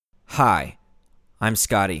Hi, I'm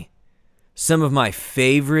Scotty. Some of my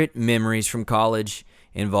favorite memories from college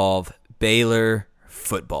involve Baylor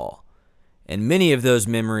football. And many of those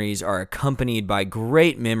memories are accompanied by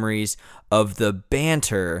great memories of the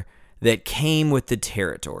banter that came with the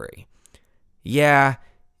territory. Yeah,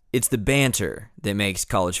 it's the banter that makes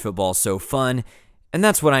college football so fun, and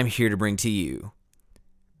that's what I'm here to bring to you.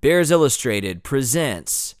 Bears Illustrated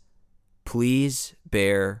presents Please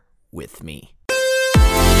Bear With Me.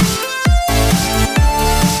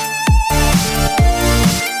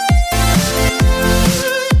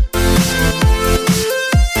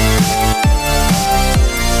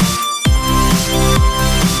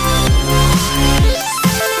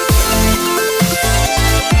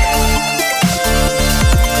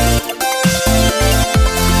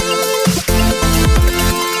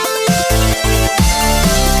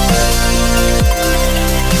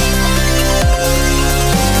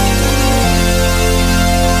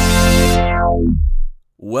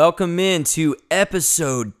 Welcome into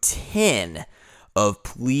episode 10 of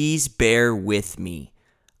Please Bear With Me.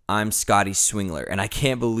 I'm Scotty Swingler, and I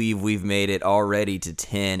can't believe we've made it already to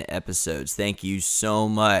 10 episodes. Thank you so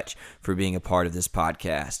much for being a part of this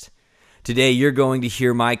podcast. Today, you're going to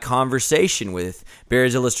hear my conversation with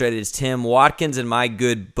Bears Illustrated's Tim Watkins and my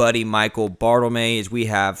good buddy Michael Bartlemay as we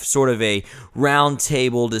have sort of a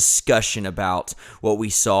roundtable discussion about what we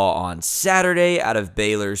saw on Saturday out of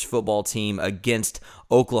Baylor's football team against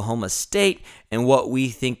Oklahoma State and what we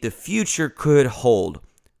think the future could hold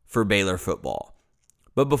for Baylor football.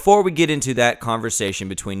 But before we get into that conversation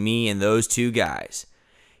between me and those two guys,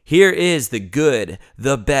 here is the good,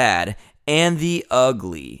 the bad, and the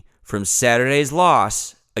ugly from Saturday's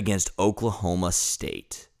loss against Oklahoma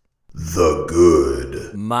State. The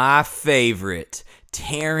good. My favorite,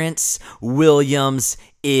 Terrence Williams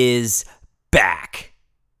is back.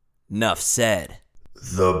 Enough said.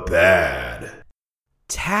 The bad.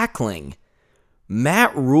 Tackling.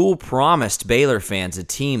 Matt Rhule promised Baylor fans a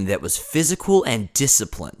team that was physical and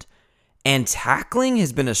disciplined, and tackling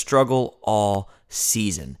has been a struggle all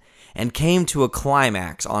season and came to a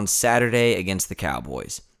climax on Saturday against the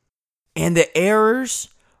Cowboys. And the errors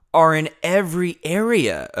are in every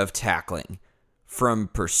area of tackling, from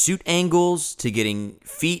pursuit angles to getting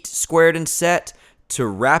feet squared and set to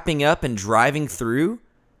wrapping up and driving through.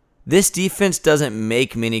 This defense doesn't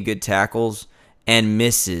make many good tackles and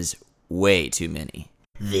misses way too many.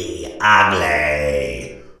 The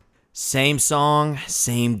ugly. Same song,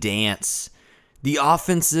 same dance. The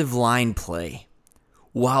offensive line play.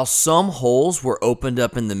 While some holes were opened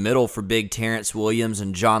up in the middle for big Terrence Williams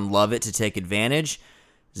and John Lovett to take advantage,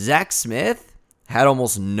 Zach Smith had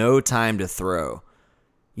almost no time to throw.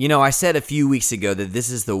 You know, I said a few weeks ago that this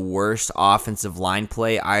is the worst offensive line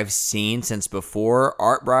play I've seen since before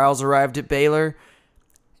Art Briles arrived at Baylor,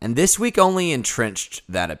 and this week only entrenched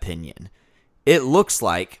that opinion. It looks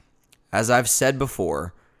like, as I've said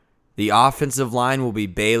before, the offensive line will be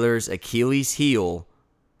Baylor's Achilles heel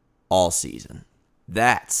all season.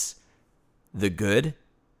 That's the good,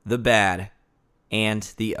 the bad, and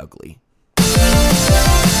the ugly.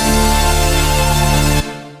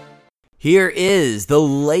 Here is the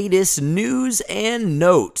latest news and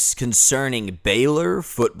notes concerning Baylor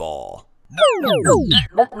football.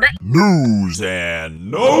 News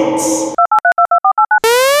and notes.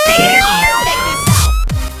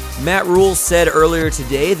 Matt Rhule said earlier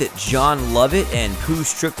today that John Lovett and Pooh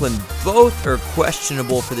Strickland both are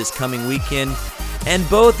questionable for this coming weekend, and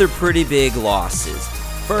both are pretty big losses.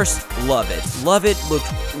 First, Lovett. Lovett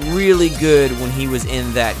looked really good when he was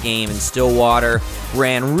in that game in Stillwater,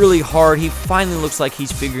 ran really hard. He finally looks like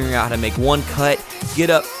he's figuring out how to make one cut,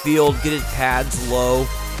 get upfield, get his pads low,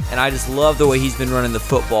 and I just love the way he's been running the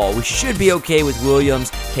football. We should be okay with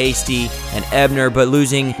Williams, Hasty, and Ebner, but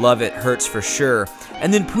losing Lovett hurts for sure.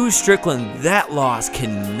 And then Pooh Strickland, that loss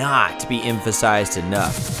cannot be emphasized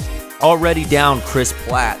enough. Already down Chris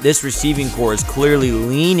Platt, this receiving core is clearly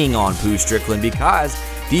leaning on Pooh Strickland because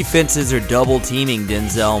defenses are double-teaming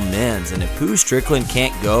Denzel Mims. And if Pooh Strickland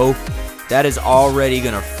can't go, that is already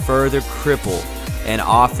going to further cripple an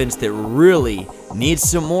offense that really needs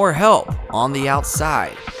some more help on the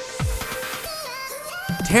outside.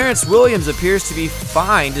 Terrence Williams appears to be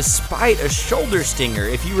fine despite a shoulder stinger.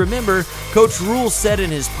 If you remember, Coach Rhule said in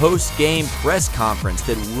his post-game press conference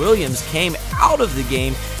that Williams came out of the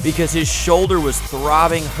game because his shoulder was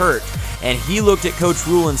throbbing hurt. And he looked at Coach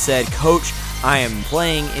Rhule and said, "Coach, I am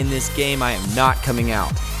playing in this game. I am not coming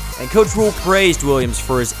out." And Coach Rhule praised Williams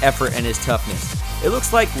for his effort and his toughness. It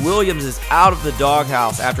looks like Williams is out of the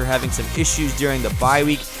doghouse after having some issues during the bye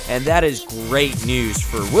week, and that is great news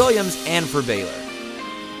for Williams and for Baylor.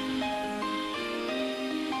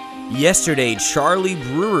 Yesterday, Charlie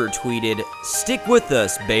Brewer tweeted, "Stick with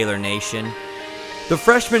us, Baylor Nation." The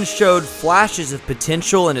freshman showed flashes of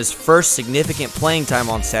potential in his first significant playing time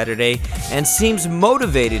on Saturday and seems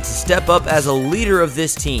motivated to step up as a leader of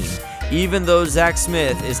this team, even though Zach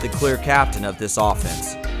Smith is the clear captain of this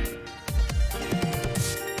offense.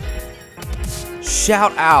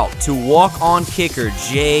 Shout out to walk-on kicker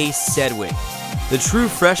Jay Sedgwick. The true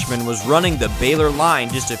freshman was running the Baylor line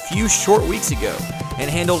just a few short weeks ago and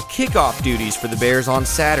handled kickoff duties for the Bears on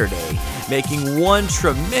Saturday, making one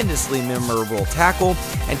tremendously memorable tackle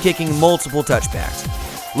and kicking multiple touchbacks.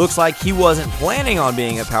 Looks like he wasn't planning on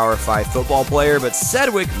being a Power 5 football player, but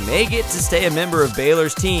Sedgwick may get to stay a member of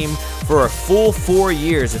Baylor's team for a full 4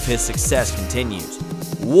 years if his success continues.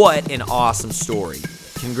 What an awesome story.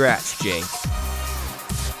 Congrats, Jay.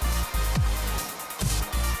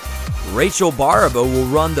 Rachel Baribeau will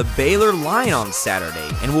run the Baylor line on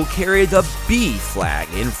Saturday and will carry the B flag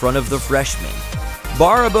in front of the freshmen.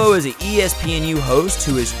 Baribeau is an ESPNU host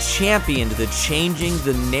who has championed the Changing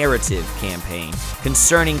the Narrative campaign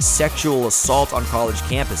concerning sexual assault on college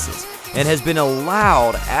campuses and has been a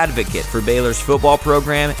loud advocate for Baylor's football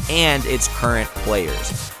program and its current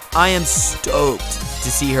players. I am stoked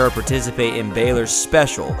to see her participate in Baylor's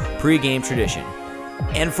special pregame tradition.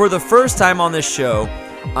 And for the first time on this show,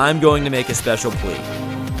 I'm going to make a special plea.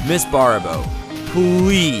 Miss Baribeau,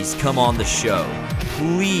 please come on the show.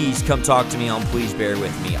 Please come talk to me on Please Bear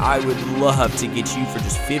With Me. I would love to get you for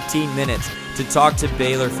just 15 minutes to talk to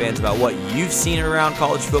Baylor fans about what you've seen around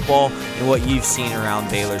college football and what you've seen around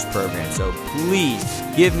Baylor's program. So please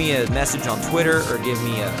give me a message on Twitter or give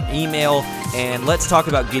me an email, and let's talk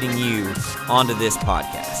about getting you onto this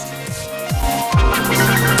podcast.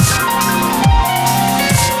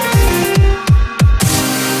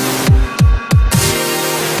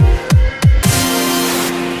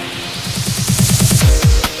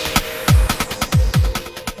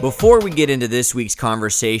 Before we get into this week's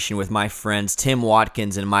conversation with my friends Tim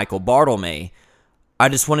Watkins and Michael Bartlemay, I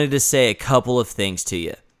just wanted to say a couple of things to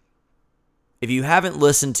you. If you haven't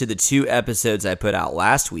listened to the 2 episodes I put out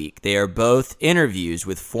last week, they are both interviews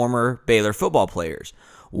with former Baylor football players,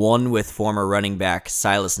 one with former running back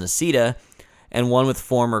Silas Nacita and one with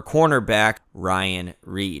former cornerback Ryan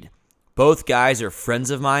Reed. Both guys are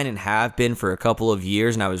friends of mine and have been for a couple of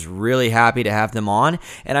years, and I was really happy to have them on,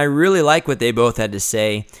 and I really like what they both had to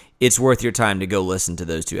say. It's worth your time to go listen to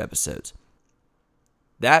those 2 episodes.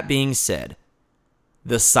 That being said,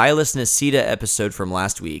 the Silas Nacita episode from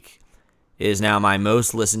last week is now my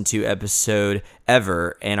most listened to episode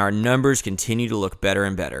ever, and our numbers continue to look better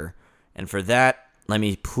and better. And for that, let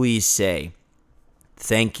me please say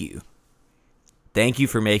thank you. Thank you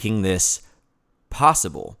for making this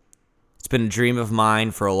possible. It's been a dream of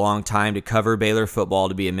mine for a long time to cover Baylor football,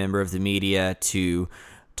 to be a member of the media, to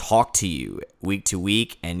talk to you week to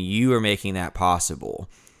week, and you are making that possible.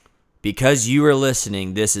 Because you are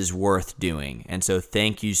listening, this is worth doing. And so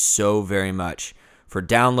thank you so very much for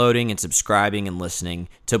downloading and subscribing and listening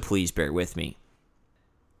to Please Bear With Me.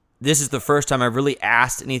 This is the first time I've really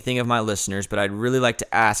asked anything of my listeners, but I'd really like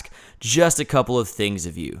to ask just a couple of things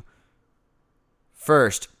of you.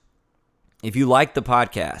 First, if you like the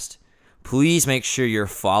podcast, please make sure you're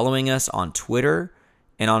following us on Twitter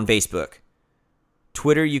and on Facebook.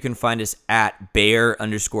 Twitter, you can find us at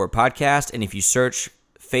Bear_podcast. And if you search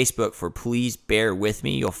Facebook for Please Bear With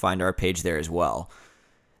Me, you'll find our page there as well.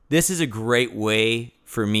 This is a great way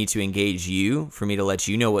for me to engage you, for me to let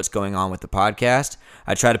you know what's going on with the podcast.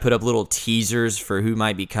 I try to put up little teasers for who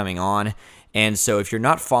might be coming on. And so if you're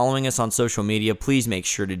not following us on social media, please make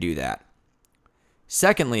sure to do that.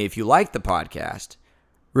 Secondly, if you like the podcast,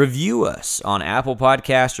 review us on Apple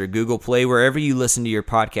Podcasts or Google Play, wherever you listen to your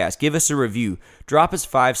podcast. Give us a review. Drop us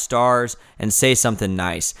 5 stars and say something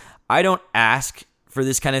nice. I don't ask for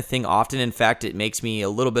this kind of thing often. In fact, it makes me a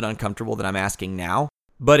little bit uncomfortable that I'm asking now,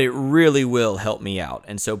 but it really will help me out.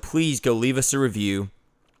 And so please go leave us a review.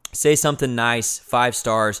 Say something nice, 5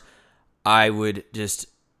 stars. I would just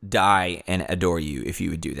die and adore you if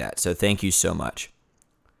you would do that. So thank you so much.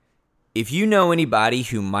 If you know anybody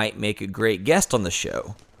who might make a great guest on the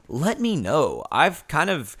show, let me know. I've kind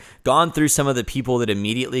of gone through some of the people that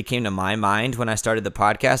immediately came to my mind when I started the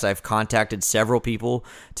podcast. I've contacted several people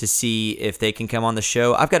to see if they can come on the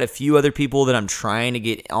show. I've got a few other people that I'm trying to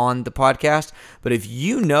get on the podcast, but if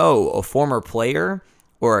you know a former player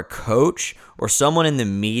or a coach or someone in the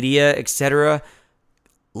media, etc.,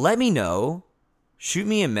 let me know. Shoot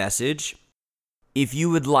me a message. If you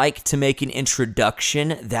would like to make an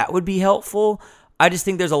introduction, that would be helpful. I just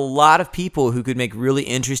think there's a lot of people who could make really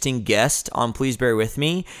interesting guests on Please Bear With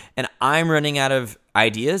Me, and I'm running out of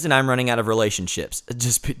ideas and I'm running out of relationships,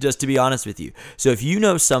 just to be honest with you. So if you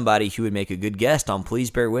know somebody who would make a good guest on Please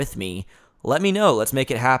Bear With Me, let me know. Let's make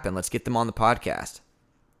it happen. Let's get them on the podcast.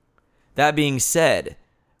 That being said,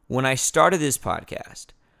 when I started this podcast,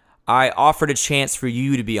 I offered a chance for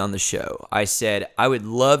you to be on the show. I said, I would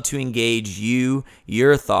love to engage you,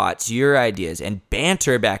 your thoughts, your ideas, and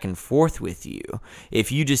banter back and forth with you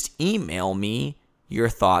if you just email me your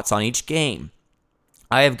thoughts on each game.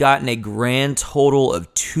 I have gotten a grand total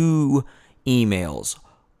of 2 emails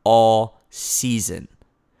all season.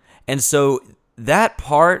 And so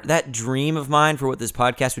that dream of mine for what this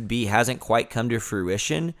podcast would be hasn't quite come to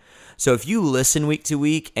fruition. So if you listen week to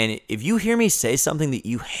week, and if you hear me say something that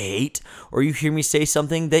you hate, or you hear me say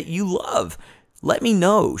something that you love, let me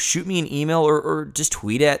know. Shoot me an email or just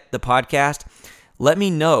tweet at the podcast. Let me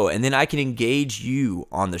know, and then I can engage you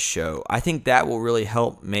on the show. I think that will really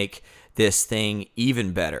help make this thing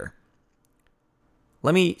even better.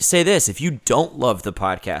 Let me say this. If you don't love the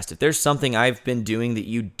podcast, if there's something I've been doing that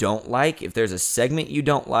you don't like, if there's a segment you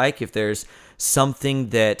don't like, if there's something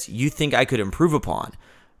that you think I could improve upon,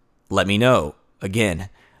 let me know. Again,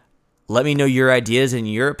 let me know your ideas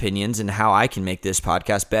and your opinions and how I can make this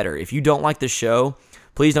podcast better. If you don't like the show,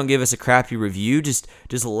 please don't give us a crappy review. Just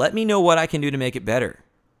let me know what I can do to make it better.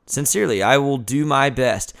 Sincerely, I will do my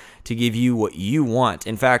best to give you what you want.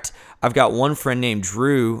 In fact, I've got one friend named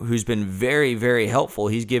Drew who's been very, very helpful.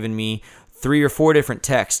 He's given me 3 or 4 different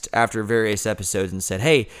texts after various episodes and said,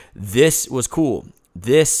 hey, this was cool.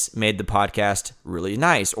 This made the podcast really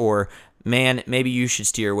nice. Or, man, maybe you should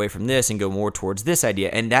steer away from this and go more towards this idea.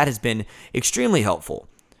 And that has been extremely helpful.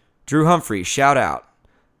 Drew Humphrey, shout out.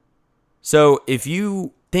 So if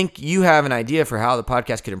you think you have an idea for how the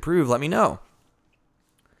podcast could improve, let me know.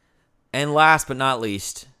 And last but not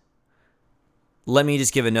least, let me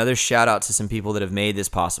just give another shout out to some people that have made this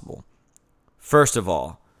possible. First of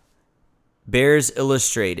all, Bears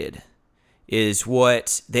Illustrated is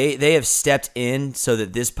what they have stepped in so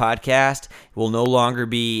that this podcast will no longer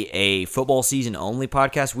be a football season only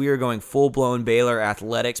podcast. We are going full-blown Baylor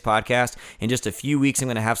Athletics podcast. In just a few weeks, I'm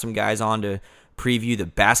going to have some guys on to preview the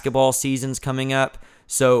basketball seasons coming up.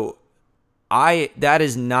 So that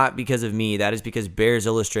is not because of me. That is because Bears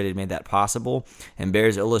Illustrated made that possible, and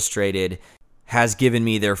Bears Illustrated has given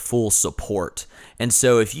me their full support. And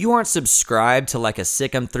so if you aren't subscribed to like a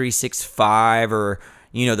Sikkim 365 or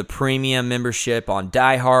the premium membership on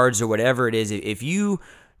Diehards or whatever it is, if you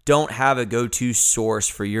don't have a go-to source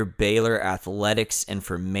for your Baylor athletics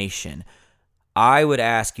information, I would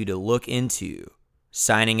ask you to look into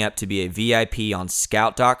signing up to be a VIP on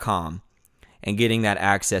Scout.com and getting that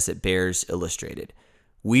access at Bears Illustrated.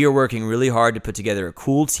 We are working really hard to put together a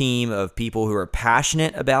cool team of people who are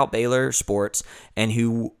passionate about Baylor sports and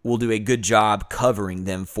who will do a good job covering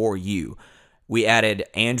them for you. We added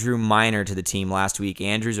Andrew Miner to the team last week.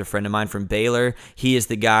 Andrew's a friend of mine from Baylor. He is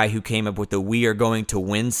the guy who came up with the "We Are Going to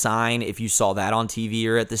Win" sign, if you saw that on TV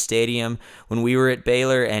or at the stadium when we were at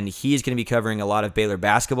Baylor, and he's going to be covering a lot of Baylor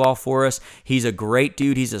basketball for us. He's a great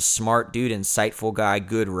dude. He's a smart dude, insightful guy,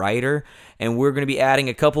 good writer, and we're going to be adding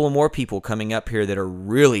a couple of more people coming up here that are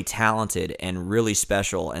really talented and really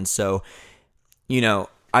special. And so,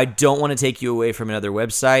 I don't want to take you away from another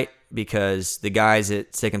website, because the guys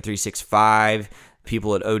at Sikkim 365,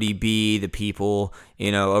 people at ODB, the people,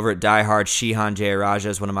 over at Die Hard, Shihan Jayaraja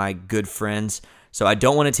is one of my good friends. So I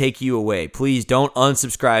don't want to take you away. Please don't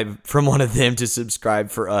unsubscribe from one of them to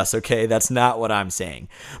subscribe for us, okay? That's not what I'm saying.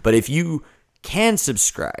 But if you can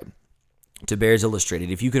subscribe to Bears Illustrated,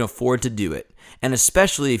 if you can afford to do it, and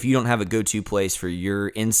especially if you don't have a go-to place for your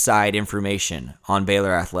inside information on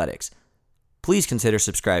Baylor athletics, please consider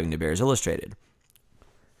subscribing to Bears Illustrated.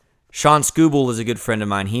 Sean Scooble is a good friend of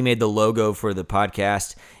mine. He made the logo for the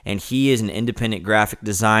podcast, and he is an independent graphic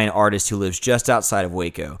design artist who lives just outside of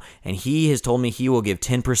Waco. And he has told me he will give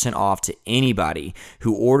 10% off to anybody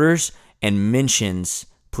who orders and mentions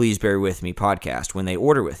Please Bear With Me podcast when they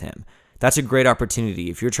order with him. That's a great opportunity.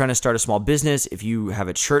 If you're trying to start a small business, if you have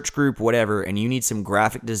a church group, whatever, and you need some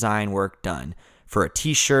graphic design work done for a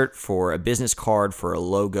t-shirt, for a business card, for a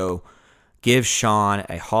logo, give Sean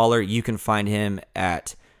a holler. You can find him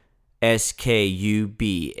at Skubal,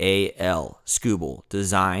 Scooble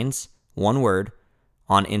Designs, one word,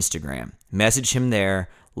 on Instagram. Message him there.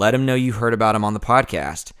 Let him know you heard about him on the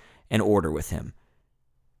podcast and order with him.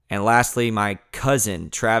 And lastly, my cousin,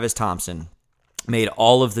 Travis Thompson, made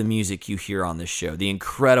all of the music you hear on this show. The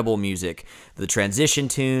incredible music, the transition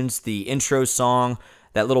tunes, the intro song,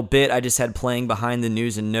 that little bit I just had playing behind the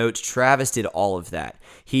news and notes. Travis did all of that.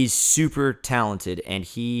 He's super talented, and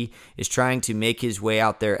he is trying to make his way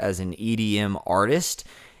out there as an EDM artist.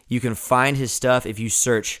 You can find his stuff if you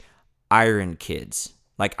search Iron Kids,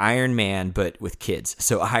 like Iron Man, but with kids.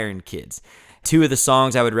 So Iron Kids. Two of the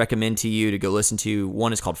songs I would recommend to you to go listen to,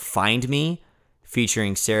 one is called Find Me,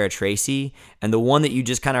 featuring Sarah Tracy, and the one that you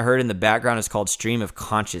just kind of heard in the background is called Stream of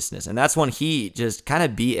Consciousness, and that's one he just kind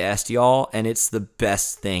of BS'd y'all, and it's the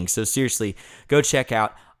best thing. So seriously, go check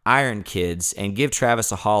out Iron Kids and give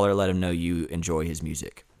Travis a holler, let him know you enjoy his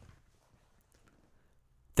music.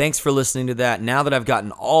 Thanks for listening to that. Now that I've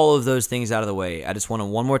gotten all of those things out of the way, I just want to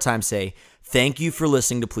one more time say thank you for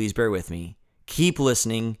listening to Please Bear With Me. Keep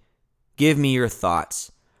listening. Give me your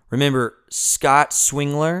thoughts. Remember, Scott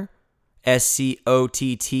Swingler,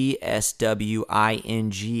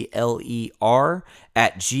 SCOTTSWINGLER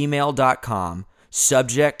 @gmail.com.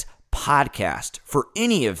 Subject podcast for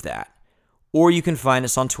any of that. Or you can find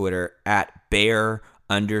us on Twitter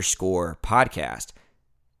 @bear_podcast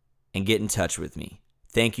and get in touch with me.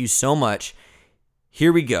 Thank you so much.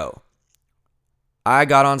 Here we go. I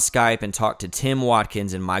got on Skype and talked to Tim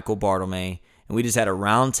Watkins and Michael Bartlemy, and we just had a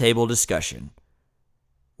roundtable discussion.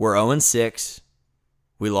 We're 0-6.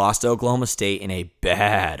 We lost to Oklahoma State in a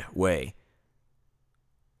bad way.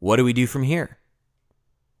 What do we do from here?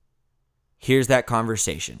 Here's that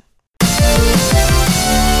conversation.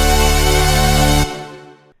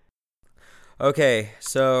 Okay,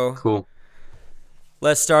 so cool.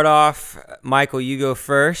 Let's start off. Michael, you go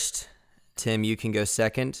first. Tim, you can go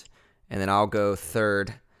second. And then I'll go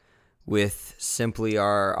third with simply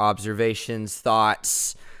our observations,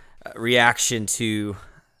 thoughts, reaction to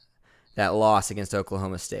that loss against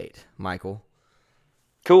Oklahoma State. Michael?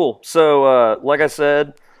 Cool. So, like I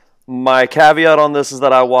said, my caveat on this is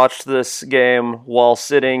that I watched this game while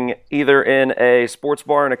sitting either in a sports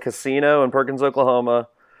bar in a casino in Perkins, Oklahoma,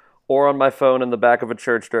 or on my phone in the back of a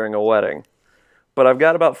church during a wedding. But I've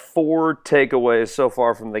got about 4 takeaways so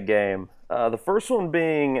far from the game. The first one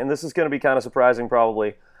being, and this is going to be kind of surprising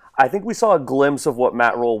probably, I think we saw a glimpse of what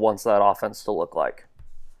Matt Rule wants that offense to look like.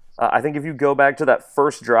 I think if you go back to that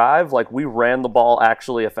first drive, like we ran the ball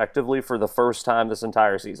actually effectively for the first time this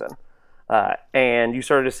entire season. And you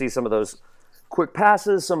started to see some of those quick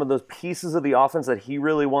passes, some of those pieces of the offense that he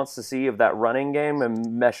really wants to see of that running game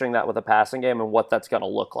and meshing that with a passing game and what that's going to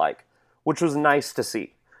look like, which was nice to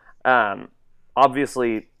see.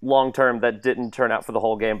 Obviously, long-term, that didn't turn out for the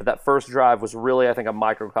whole game, but that first drive was really, I think, a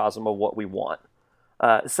microcosm of what we want.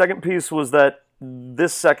 Second piece was that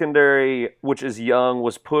this secondary, which is young,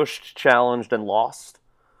 was pushed, challenged, and lost.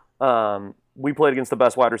 We played against the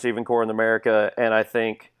best wide receiving core in America, and I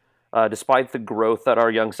think despite the growth that our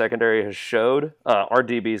young secondary has showed, our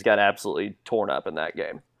DBs got absolutely torn up in that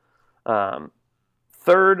game.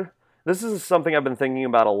 Third, this is something I've been thinking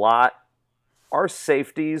about a lot. Our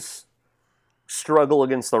safeties struggle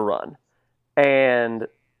against the run. And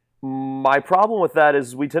my problem with that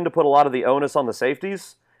is we tend to put a lot of the onus on the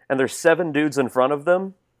safeties, and there's 7 dudes in front of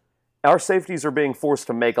them. Our safeties are being forced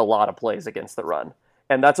to make a lot of plays against the run.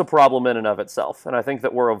 And that's a problem in and of itself. And I think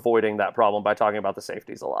that we're avoiding that problem by talking about the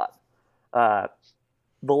safeties a lot.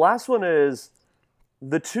 The last one is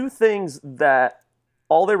the 2 things that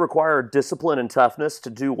all they require are discipline and toughness to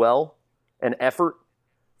do well, and effort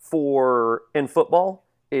in football,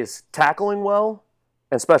 is tackling well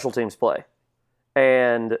and special teams play.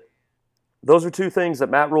 And those are 2 things that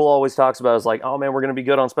Matt Rule always talks about, is like, oh man, we're going to be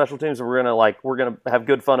good on special teams and we're going to have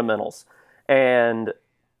good fundamentals. And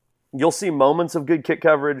you'll see moments of good kick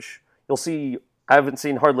coverage. I haven't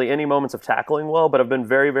seen hardly any moments of tackling well, but I've been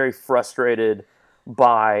very, very frustrated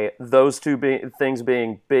by those 2 things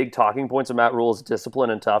being big talking points of Matt Rule's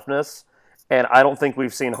discipline and toughness. And I don't think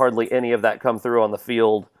we've seen hardly any of that come through on the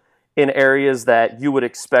field in areas that you would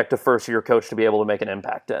expect a first-year coach to be able to make an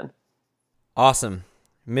impact in. Awesome.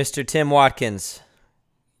 Mr. Tim Watkins,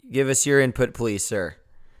 give us your input, please, sir.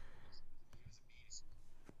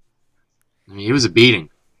 I mean, it was a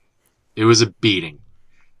beating. It was a beating.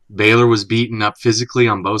 Baylor was beaten up physically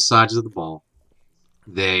on both sides of the ball.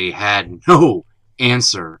 They had no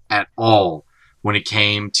answer at all when it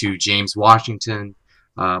came to James Washington,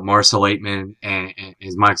 Marcel Aitman, and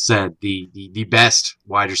as Mike said, the best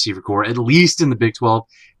wide receiver core, at least in the Big 12,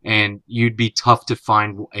 and you'd be tough to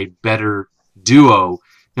find a better duo,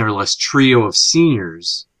 nevertheless trio of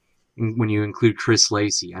seniors when you include Chris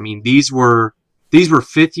Lacey. I mean, these were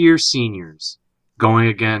 5th-year seniors going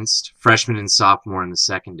against freshmen and sophomore in the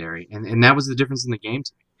secondary, and that was the difference in the game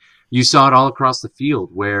to me. You saw it all across the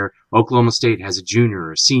field where Oklahoma State has a junior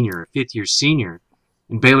or a senior, a 5th-year senior,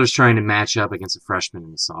 and Baylor's trying to match up against a freshman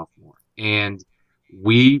and a sophomore. And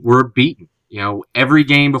we were beaten. You know, every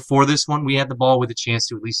game before this one, we had the ball with a chance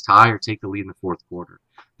to at least tie or take the lead in the 4th quarter.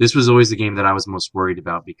 This was always the game that I was most worried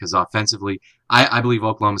about because offensively, I believe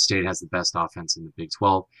Oklahoma State has the best offense in the Big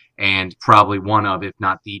 12 and probably one of, if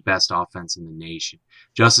not the best offense in the nation.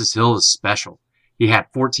 Justice Hill is special. He had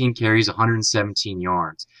 14 carries, 117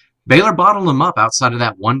 yards. Baylor bottled him up outside of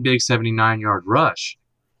that one big 79-yard rush.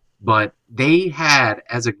 But they had,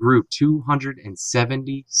 as a group,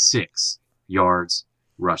 276 yards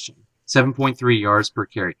rushing. 7.3 yards per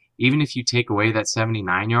carry. Even if you take away that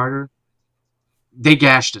 79-yarder, they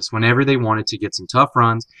gashed us whenever they wanted to get some tough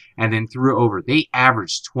runs and then threw over. They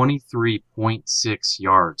averaged 23.6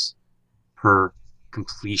 yards per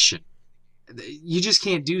completion. You just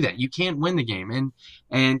can't do that. You can't win the game.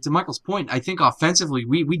 And to Michael's point, I think offensively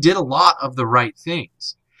we did a lot of the right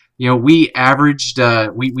things. You know, we averaged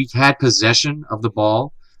we had possession of the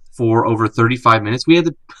ball for over 35 minutes. We had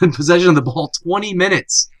the possession of the ball 20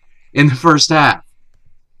 minutes in the first half.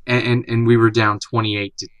 And we were down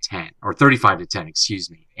 28-10 or 35-10,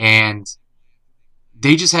 excuse me. And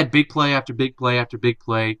they just had big play after big play after big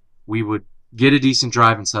play. We would get a decent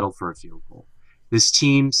drive and settle for a field goal. This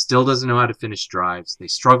team still doesn't know how to finish drives. They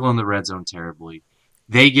struggle in the red zone terribly.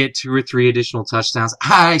 They get 2 or 3 additional touchdowns.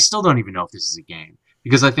 I still don't even know if this is a game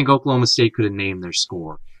because I think Oklahoma State could have named their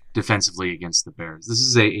score defensively against the Bears. This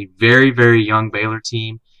is a very, very young Baylor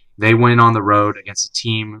team. They went on the road against a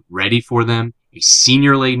team ready for them, a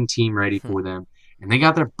senior-laden team ready for them, and they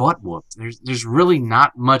got their butt whooped. There's really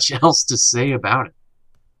not much else to say about it.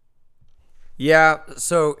 Yeah,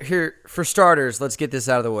 so here, for starters, let's get this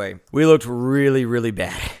out of the way. We looked really, really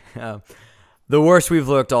bad. The worst we've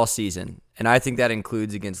looked all season, and I think that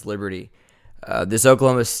includes against Liberty. This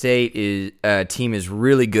Oklahoma State team is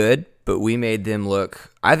really good, but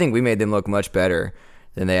I think we made them look much better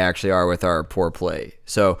than they actually are with our poor play.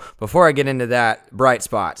 So before I get into that, bright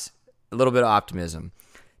spots, a little bit of optimism.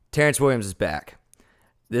 Terrence Williams is back.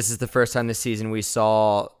 This is the first time this season we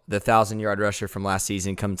saw the 1,000-yard rusher from last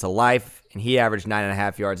season come to life, and he averaged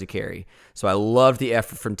 9.5 yards a carry. So I loved the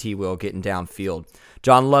effort from T. Will getting downfield.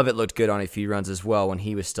 John Lovett looked good on a few runs as well when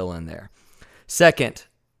he was still in there. Second,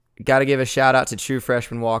 got to give a shout-out to true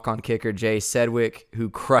freshman walk-on kicker Jay Sedgwick, who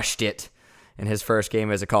crushed it in his first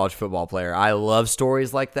game as a college football player. I love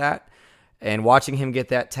stories like that, and watching him get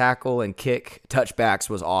that tackle and kick touchbacks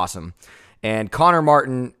was awesome. And Connor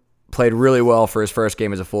Martin played really well for his first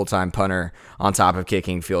game as a full-time punter on top of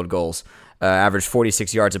kicking field goals. Averaged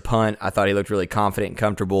 46 yards a punt. I thought he looked really confident and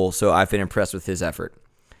comfortable, so I've been impressed with his effort.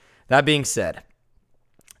 That being said,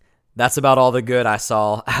 that's about all the good I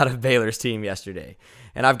saw out of Baylor's team yesterday.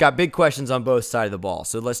 And I've got big questions on both sides of the ball,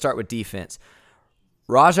 so let's start with defense.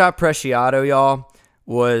 Raja Preciado, y'all,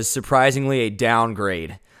 was surprisingly a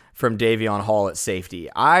downgrade from Davion Hall at safety.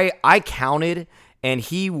 I counted, and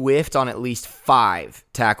he whiffed on at least 5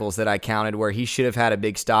 tackles that I counted where he should have had a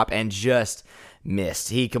big stop and just missed.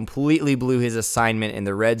 He completely blew his assignment in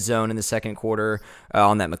the red zone in the second quarter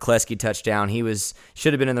on that McCleskey touchdown. He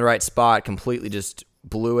should have been in the right spot, completely just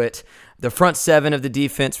blew it. The front 7 of the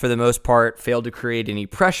defense, for the most part, failed to create any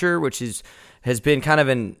pressure, which has been kind of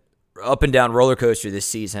an up and down roller coaster this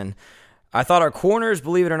season. I thought our corners,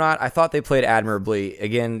 believe it or not, I thought they played admirably.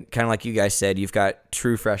 Again, kind of like you guys said, you've got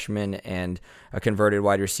true freshmen and a converted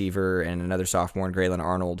wide receiver and another sophomore in Graylin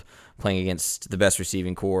Arnold playing against the best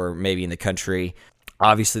receiving core maybe in the country.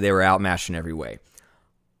 Obviously, they were outmatched in every way.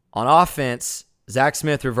 On offense, Zach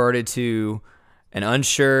Smith reverted to an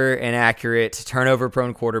unsure, inaccurate,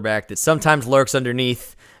 turnover-prone quarterback that sometimes lurks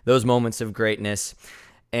underneath those moments of greatness.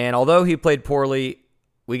 And although he played poorly,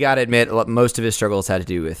 we got to admit most of his struggles had to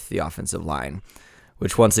do with the offensive line,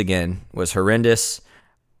 which once again was horrendous.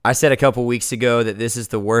 I said a couple weeks ago that this is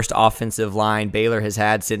the worst offensive line Baylor has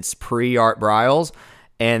had since pre-Art Briles,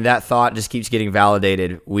 and that thought just keeps getting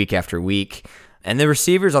validated week after week. And the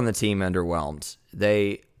receivers on the team underwhelmed.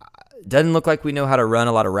 Doesn't look like we know how to run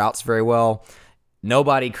a lot of routes very well.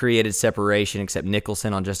 Nobody created separation except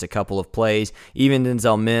Nicholson on just a couple of plays. Even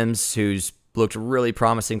Denzel Mims, who's looked really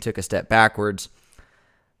promising, took a step backwards.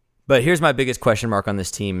 But here's my biggest question mark on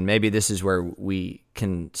this team, and maybe this is where we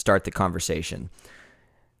can start the conversation,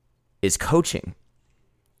 is coaching.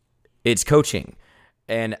 It's coaching.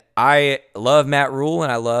 And I love Matt Rule,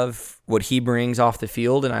 and I love what he brings off the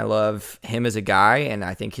field, and I love him as a guy, and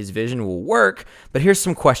I think his vision will work. But here's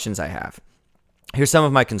some questions I have. Here's some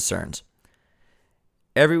of my concerns.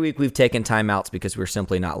 Every week we've taken timeouts because we're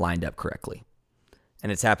simply not lined up correctly.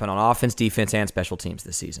 And it's happened on offense, defense, and special teams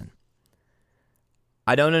this season.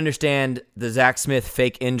 I don't understand the Zach Smith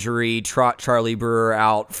fake injury, trot Charlie Brewer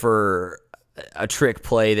out for a trick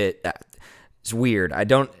play that is weird.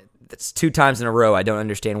 It's 2 times in a row. I don't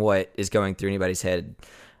understand what is going through anybody's head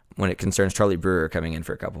when it concerns Charlie Brewer coming in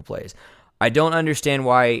for a couple plays. I don't understand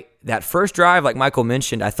why that first drive, like Michael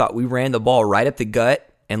mentioned, I thought we ran the ball right up the gut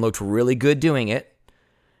and looked really good doing it.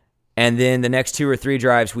 And then the next 2 or 3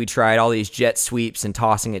 drives, we tried all these jet sweeps and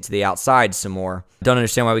tossing it to the outside some more. Don't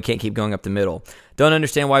understand why we can't keep going up the middle. Don't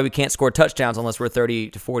understand why we can't score touchdowns unless we're 30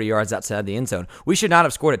 to 40 yards outside the end zone. We should not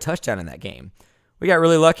have scored a touchdown in that game. We got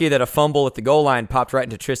really lucky that a fumble at the goal line popped right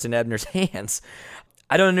into Tristan Ebner's hands.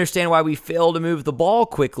 I don't understand why we fail to move the ball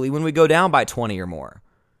quickly when we go down by 20 or more.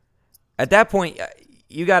 At that point,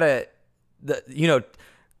 you got to,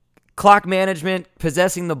 clock management,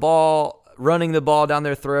 possessing the ball, running the ball down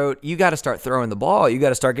their throat. You got to start throwing the ball. You got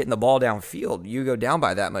to start getting the ball downfield. You go down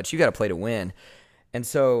by that much, you got to play to win. And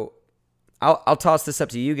so I'll toss this up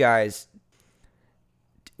to you guys.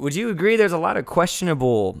 Would you agree there's a lot of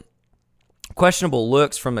questionable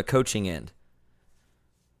looks from the coaching end?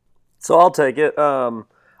 So I'll take it.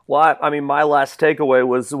 My last takeaway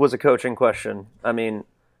was a coaching question. I mean,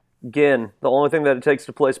 again, the only thing that it takes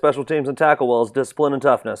to play special teams and tackle well is discipline and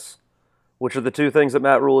toughness, which are the 2 things that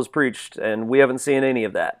Matt Rule has preached, and we haven't seen any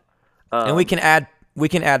of that. And we can add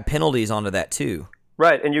penalties onto that too.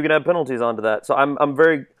 Right, and you can add penalties onto that. So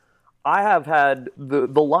I have had the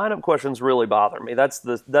lineup questions really bother me. That's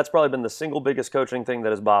probably been the single biggest coaching thing that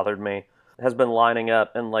has bothered me, has been lining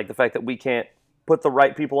up and like the fact that we can't put the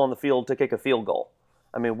right people on the field to kick a field goal.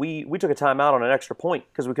 I mean, we took a timeout on an extra point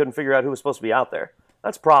because we couldn't figure out who was supposed to be out there.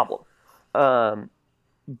 That's a problem.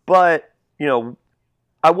 But,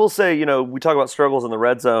 I will say, we talk about struggles in the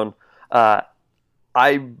red zone.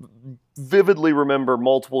 I vividly remember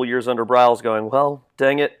multiple years under Bryles going, well,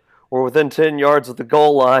 dang it, we're within 10 yards of the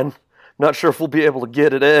goal line. Not sure if we'll be able to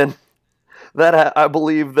get it in. I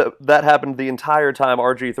believe that happened the entire time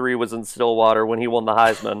RG3 was in Stillwater when he won the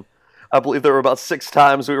Heisman. I believe there were about 6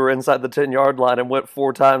 times we were inside the 10-yard line and went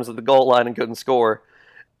 4 times at the goal line and couldn't score.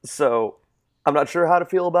 So I'm not sure how to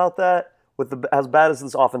feel about that. As bad as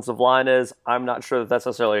this offensive line is, I'm not sure that that's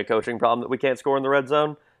necessarily a coaching problem that we can't score in the red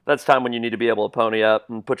zone. That's time when you need to be able to pony up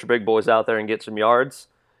and put your big boys out there and get some yards.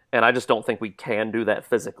 And I just don't think we can do that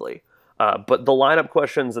physically. But the lineup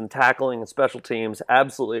questions and tackling and special teams,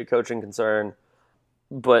 absolutely a coaching concern.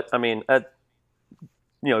 But I mean, at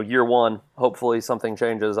year 1, hopefully something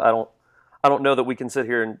changes. I don't know that we can sit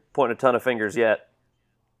here and point a ton of fingers yet.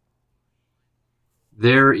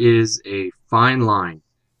 There is a fine line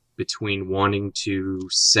between wanting to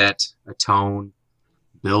set a tone,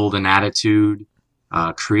 build an attitude,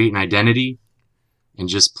 create an identity, and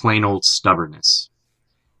just plain old stubbornness.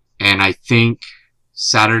 And I think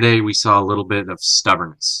Saturday we saw a little bit of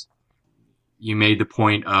stubbornness. You made the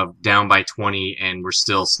point of down by 20 and we're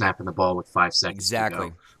still snapping the ball with 5 seconds to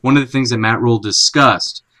go. One of the things that Matt Rule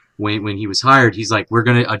discussed when he was hired, he's like, we're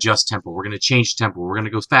going to adjust tempo. We're going to change tempo. We're going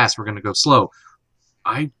to go fast. We're going to go slow.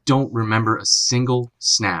 I don't remember a single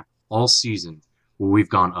snap all season where we've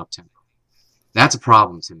gone up tempo. That's a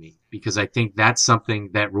problem to me because I think that's something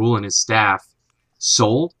that Rule and his staff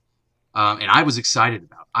sold, and I was excited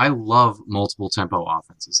about. I love multiple tempo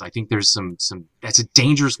offenses. I think there's some that's a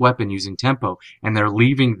dangerous weapon using tempo, and they're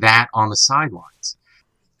leaving that on the sidelines.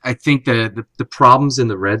 I think the problems in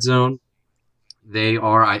the red zone, they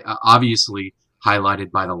are obviously highlighted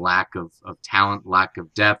by the lack of talent, lack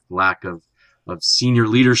of depth, lack of senior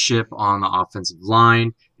leadership on the offensive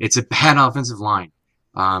line. It's a bad offensive line,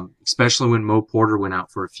 especially when Mo Porter went out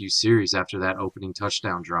for a few series after that opening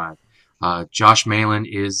touchdown drive. Josh Malin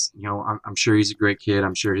is, I'm sure he's a great kid.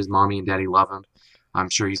 I'm sure his mommy and daddy love him. I'm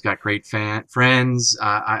sure he's got great friends.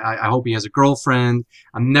 I hope he has a girlfriend.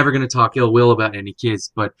 I'm never going to talk ill will about any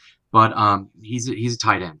kids, but he's a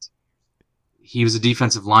tight end. He was a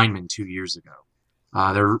defensive lineman 2 years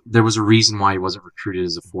ago. There was a reason why he wasn't recruited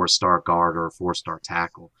as a 4-star guard or a 4-star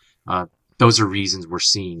tackle. Those are reasons we're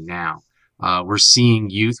seeing now. We're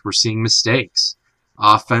seeing youth. We're seeing mistakes.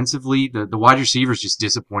 Offensively, the wide receivers just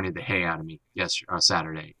disappointed the hay out of me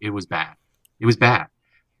Saturday. It was bad. It was bad.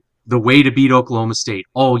 The way to beat Oklahoma State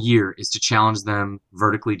all year is to challenge them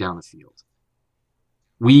vertically down the field.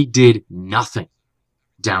 We did nothing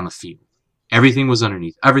down the field. Everything was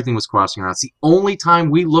underneath. Everything was crossing routes. The only time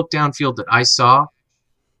we looked downfield that I saw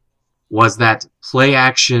was that play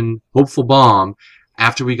action hopeful bomb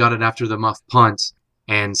after we got it after the muff punt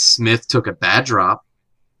and Smith took a bad drop.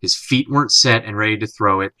 His feet weren't set and ready to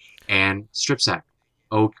throw it, and strip sack.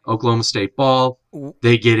 Oklahoma State ball.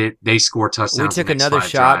 They get it. They score touchdowns. We took another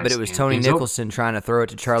shot, but it was Tony Nicholson trying to throw it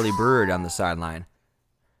to Charlie Brewer down the sideline.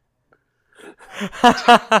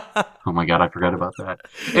 Oh my God, I forgot about that.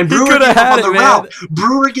 And Brewer gave up on the route.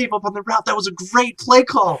 Brewer gave up on the route. That was a great play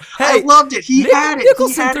call. Hey, I loved it. He had it.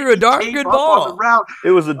 Nicholson threw a darn good ball. It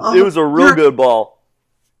was a real good ball.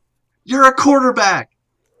 You're a quarterback.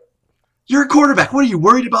 You're a quarterback. What are you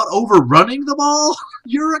worried about overrunning the ball?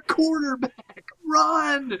 You're a quarterback.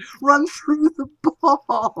 Run through the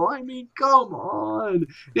ball. I mean, come on.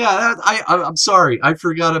 Yeah, I'm sorry. I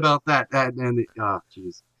forgot about that.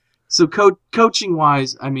 Jeez. So coaching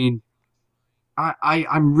wise, I mean,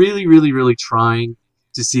 I'm really, really, really trying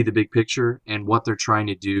to see the big picture and what they're trying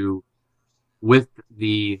to do with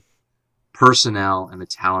the personnel and the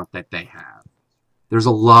talent that they have. There's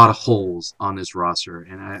a lot of holes on this roster,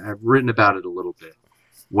 and I've written about it a little bit,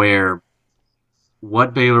 where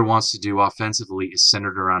what Baylor wants to do offensively is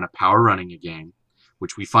centered around a power running game,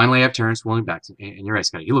 which we finally have Terrence Williams back. And you're right,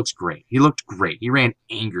 Scotty. He looks great. He looked great. He ran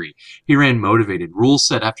angry. He ran motivated. Rule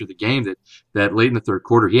said after the game that late in the third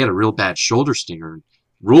quarter, he had a real bad shoulder stinger.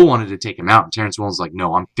 Rule wanted to take him out, and Terrence Williams was like,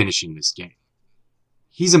 no, I'm finishing this game.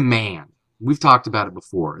 He's a man. We've talked about it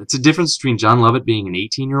before. It's a difference between John Lovett being an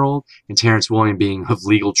 18-year-old and Terrence Williams being of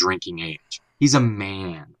legal drinking age. He's a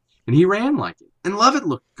man. And he ran like it. And Lovett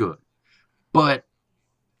looked good. But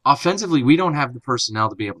offensively, we don't have the personnel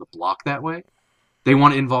to be able to block that way. They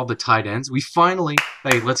want to involve the tight ends.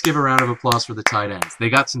 Let's give a round of applause for the tight ends. They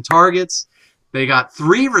got some targets. They got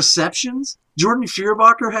 3 receptions. Jordan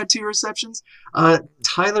Feuerbacher had 2 receptions.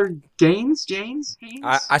 Tyler Gaines?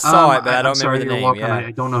 I saw it, but I don't remember the name. Yeah.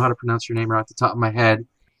 I don't know how to pronounce your name right off the top of my head.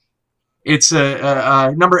 It's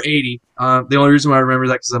number 80. The only reason why I remember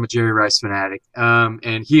that because I'm a Jerry Rice fanatic.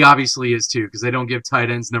 And he obviously is too, because they don't give tight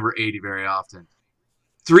ends number 80 very often.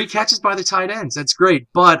 3 catches by the tight ends. That's great.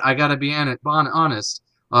 But I got to be honest.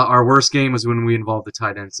 Our worst game was when we involved the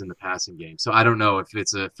tight ends in the passing game. So I don't know if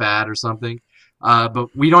it's a fad or something.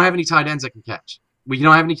 But we don't have any tight ends that can catch. We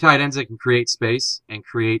don't have any tight ends that can create space and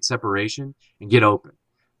create separation and get open.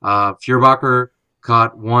 Feuerbacher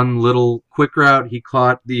caught one little quick route. He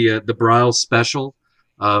caught the Briles special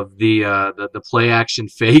of the play action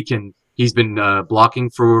fake, and he's been blocking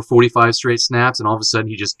for 45 straight snaps, and all of a sudden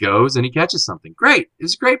he just goes and he catches something. Great.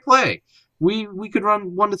 It's a great play. We could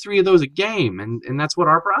run 1 to 3 of those a game, and that's what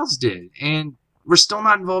our Briles did. And we're still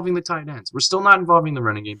not involving the tight ends. We're still not involving the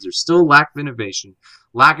running games. There's still lack of innovation,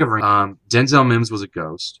 lack of Denzel Mims was a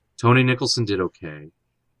ghost. Tony Nicholson did okay.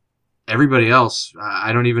 Everybody else,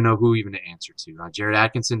 I don't even know who even to answer to. Jared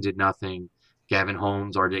Atkinson did nothing. Gavin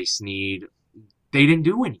Holmes, R.J. Sneed, they didn't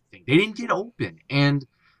do anything. They didn't get open. And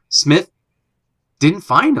Smith didn't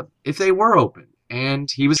find them if they were open. And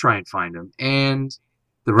he was trying to find them. And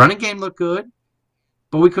the running game looked good.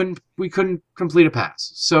 But we couldn't complete a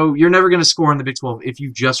pass. So you're never going to score in the Big 12 if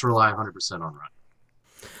you just rely 100% on run.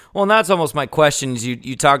 Well, and that's almost my question.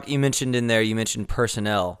 You mentioned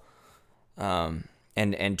personnel, and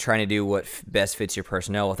trying to do what best fits your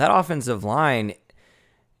personnel. With that offensive line,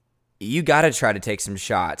 you got to try to take some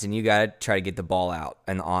shots, and you got to try to get the ball out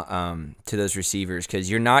and to those receivers,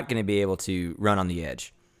 because you're not going to be able to run on the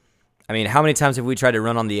edge. I mean, how many times have we tried to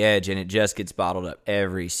run on the edge and it just gets bottled up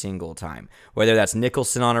every single time? Whether that's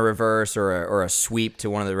Nicholson on a reverse or a sweep to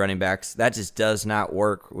one of the running backs, that just does not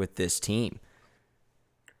work with this team.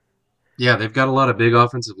 Yeah, they've got a lot of big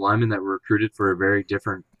offensive linemen that were recruited for a very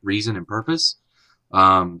different reason and purpose.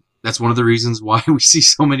 That's one of the reasons why we see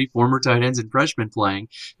so many former tight ends and freshmen playing,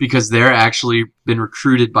 because they're actually been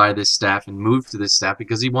recruited by this staff and moved to this staff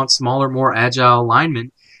because he wants smaller, more agile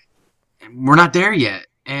linemen. And we're not there yet.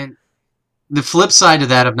 And the flip side of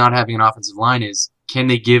that of not having an offensive line is, can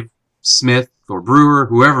they give Smith or Brewer,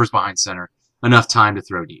 whoever's behind center, enough time to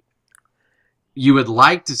throw deep? You would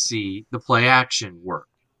like to see the play action work,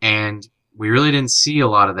 and we really didn't see a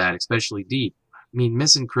lot of that, especially deep. I mean,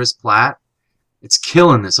 missing Chris Platt, it's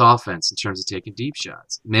killing this offense in terms of taking deep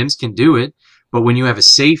shots. Mims can do it, but when you have a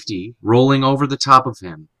safety rolling over the top of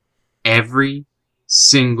him every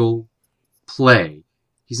single play,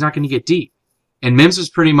 he's not going to get deep. And Mims was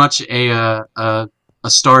pretty much a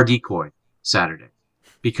star decoy Saturday,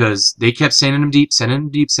 because they kept sending him deep,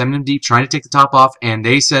 trying to take the top off, and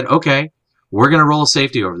they said, okay, we're going to roll a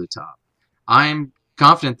safety over the top. I'm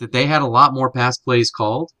confident that they had a lot more pass plays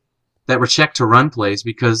called that were checked to run plays,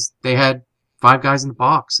 because they had 5 guys in the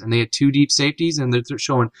box, and they had 2 deep safeties, and they're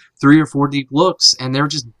showing 3 or 4 deep looks, and they were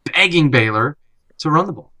just begging Baylor to run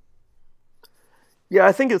the ball. Yeah,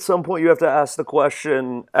 I think at some point you have to ask the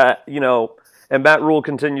question, and Matt Rule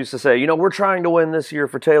continues to say, we're trying to win this year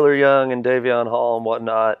for Taylor Young and Davion Hall and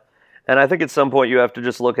whatnot. And I think at some point you have to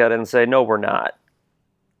just look at it and say, no, we're not.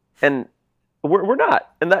 And we're not.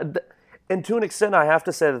 And to an extent, I have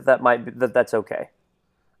to say that's okay.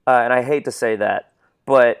 And I hate to say that,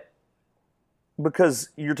 but because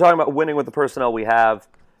you're talking about winning with the personnel we have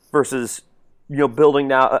versus, building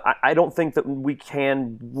now. I don't think that we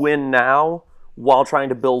can win now while trying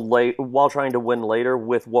to win later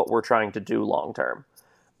with what we're trying to do long term.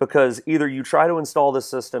 because either you try to install this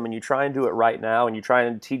system and you try and do it right now and you try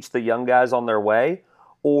and teach the young guys on their way,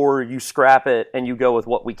 or you scrap it and you go with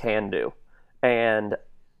what we can do. And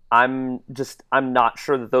I'm not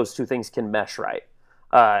sure that those two things can mesh right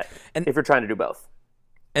if you're trying to do both.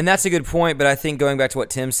 And that's a good point, but I think going back to what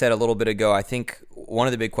Tim said a little bit ago, I think one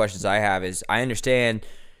of the big questions I have is I understand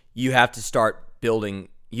you have to start building.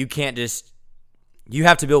 You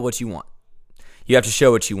have to build what you want. You have to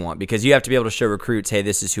show what you want because you have to be able to show recruits, hey,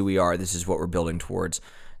 this is who we are. This is what we're building towards.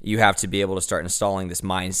 You have to be able to start installing this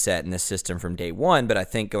mindset and this system from day one. But I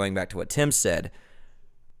think going back to what Tim said,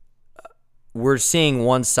 we're seeing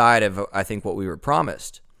one side of, I think, what we were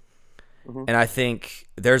promised. Mm-hmm. And I think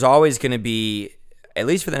there's always going to be, at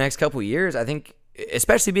least for the next couple of years, I think,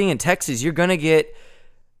 especially being in Texas, you're going to get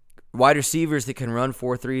wide receivers that can run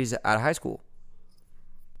 4.3s out of high school.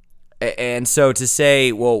 And so to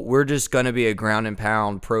say, well, we're just going to be a ground and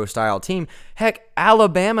pound pro-style team, heck,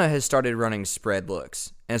 Alabama has started running spread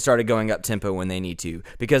looks and started going up tempo when they need to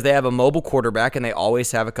because they have a mobile quarterback and they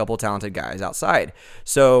always have a couple talented guys outside.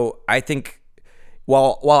 So I think,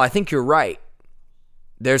 while I think you're right,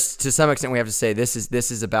 there's to some extent we have to say this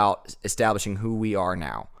is about establishing who we are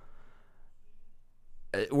now.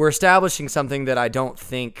 We're establishing something that I don't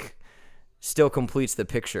think still completes the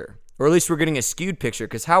picture. Or at least we're getting a skewed picture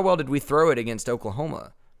because how well did we throw it against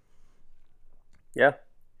Oklahoma? Yeah.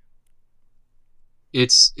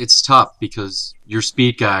 It's tough because your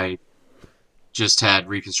speed guy just had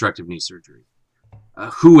reconstructive knee surgery.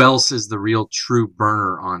 Who else is the real true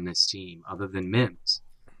burner on this team other than Mims?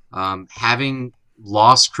 Having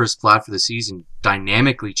lost Chris Platt for the season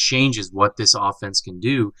dynamically changes what this offense can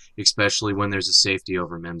do, especially when there's a safety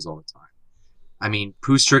over Mims all the time. I mean,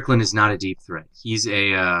 Pooh Strickland is not a deep threat. He's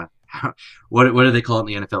a what do they call it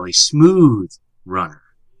in the NFL? A smooth runner.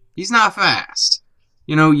 He's not fast.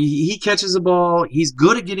 You know, he catches the ball. He's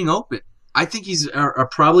good at getting open. I think he's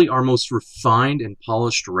probably our most refined and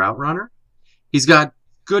polished route runner. He's got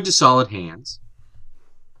good to solid hands,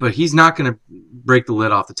 but he's not going to break the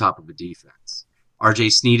lid off the top of a defense.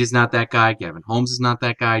 R.J. Sneed is not that guy. Gavin Holmes is not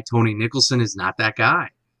that guy. Tony Nicholson is not that guy.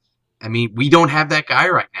 I mean, we don't have that guy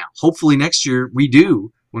right now. Hopefully next year we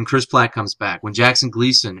do when Chris Platt comes back. When Jackson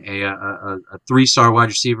Gleason, a 3-star wide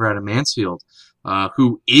receiver out of Mansfield,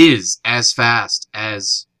 who is as fast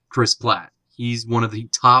as Chris Platt. He's one of the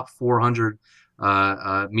top 400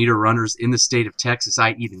 meter runners in the state of Texas,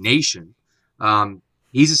 i.e. the nation.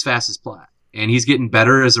 He's as fast as Platt. And he's getting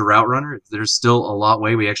better as a route runner. There's still a lot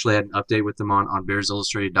way. We actually had an update with him on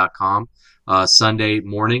BearsIllustrated.com Sunday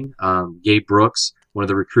morning. Gabe Brooks, one of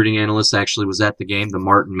the recruiting analysts, actually was at the game, the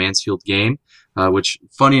Martin Mansfield game, which,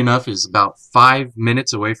 funny enough, is about 5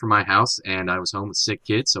 minutes away from my house, and I was home with sick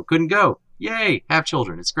kids, so couldn't go. Yay, have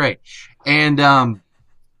children. It's great. And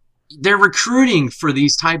they're recruiting for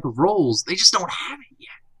these type of roles. They just don't have it yet.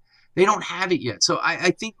 They don't have it yet. So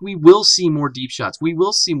I think we will see more deep shots. We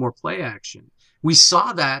will see more play action. We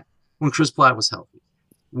saw that when Chris Platt was healthy.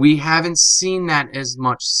 We haven't seen that as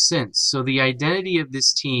much since. So the identity of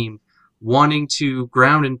this team wanting to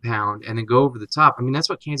ground and pound and then go over the top, I mean, that's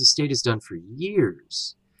what Kansas State has done for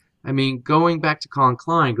years. I mean, going back to Colin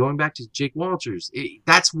Klein, going back to Jake Walters,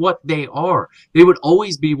 that's what they are. They would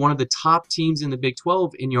always be one of the top teams in the Big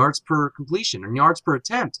 12 in yards per completion and yards per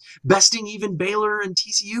attempt, besting even Baylor and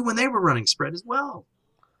TCU when they were running spread as well.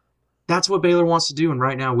 That's what Baylor wants to do, and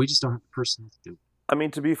right now we just don't have the personnel to do it. I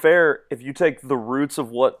mean, to be fair, if you take the roots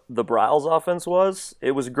of what the Briles offense was,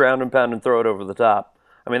 it was ground and pound and throw it over the top.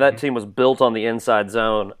 I mean, that team was built on the inside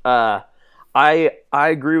zone. I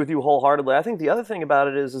agree with you wholeheartedly. I think the other thing about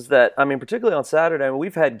it is that, I mean, particularly on Saturday, I mean,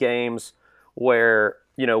 we've had games where,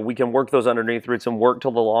 you know, we can work those underneath routes and work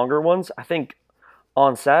till the longer ones. I think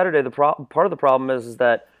on Saturday, part of the problem is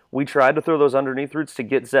that we tried to throw those underneath routes to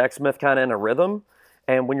get Zach Smith kind of in a rhythm.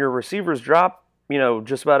 And when your receivers drop, you know,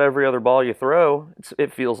 just about every other ball you throw,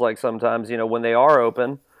 it feels like sometimes, you know, when they are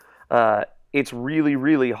open, it's really,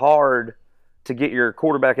 really hard to get your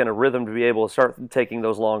quarterback in a rhythm to be able to start taking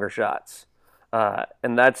those longer shots.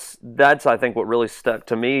 And that's I think what really stuck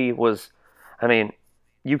to me was, I mean,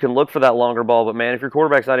 you can look for that longer ball, but man, if your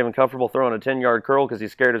quarterback's not even comfortable throwing a 10-yard curl because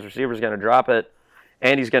he's scared his receiver's going to drop it,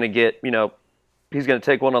 and he's going to get, you know, he's going to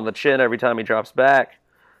take one on the chin every time he drops back,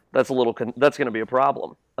 that's going to be a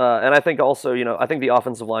problem. And I think also, you know, I think the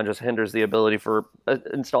offensive line just hinders the ability for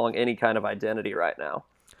installing any kind of identity right now.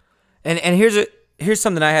 And here's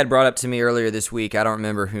something I had brought up to me earlier this week. I don't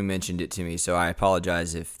remember who mentioned it to me, so I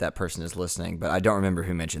apologize if that person is listening, but I don't remember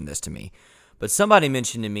who mentioned this to me. But somebody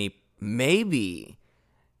mentioned to me, maybe,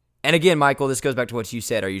 and again, Michael, this goes back to what you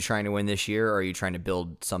said. Are you trying to win this year, or are you trying to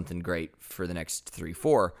build something great for the next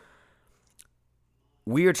 3-4?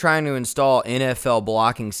 we are trying to install NFL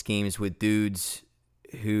blocking schemes with dudes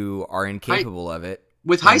who are incapable of it.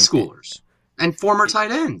 With high schoolers and former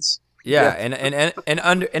tight ends. Yeah, and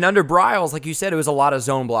under Briles, like you said, it was a lot of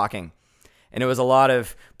zone blocking. And it was a lot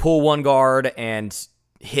of pull one guard and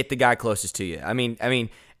hit the guy closest to you. I mean,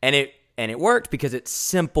 and it worked because it's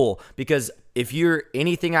simple. Because if you're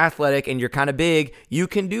anything athletic and you're kind of big, you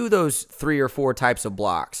can do those 3 or 4 types of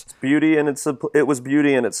blocks. It was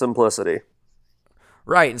beauty in its simplicity.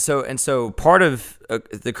 Right, and so part of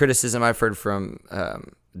the criticism I've heard from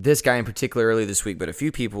this guy in particular early this week, but a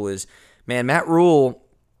few people is, man, Matt Rule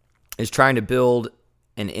is trying to build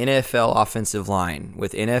an NFL offensive line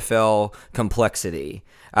with NFL complexity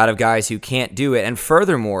out of guys who can't do it. And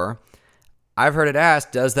furthermore, I've heard it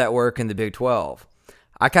asked, does that work in the Big 12?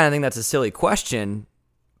 I kind of think that's a silly question,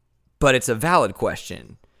 but it's a valid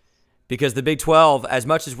question. Because the Big 12, as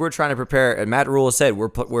much as we're trying to prepare, and Matt Rule has said we're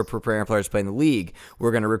preparing players to play in the league,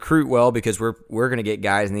 we're going to recruit well because we're going to get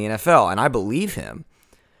guys in the NFL, and I believe him.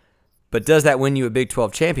 But does that win you a Big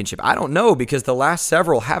 12 championship? I don't know, because the last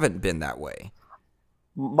several haven't been that way.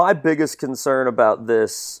 My biggest concern about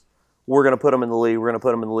this, we're going to put them in the league, we're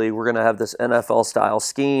going to have this NFL-style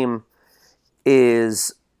scheme,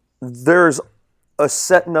 is there's a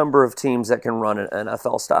set number of teams that can run an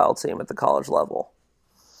NFL-style team at the college level.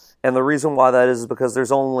 And the reason why that is because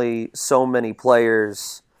there's only so many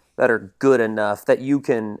players that are good enough that you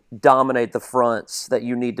can dominate the fronts that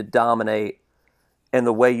you need to dominate and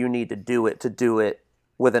the way you need to do it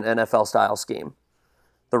with an NFL-style scheme.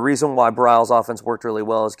 The reason why Briles' offense worked really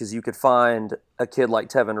well is because you could find a kid like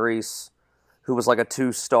Tevin Reese, who was like a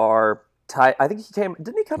 2-star tight. I think didn't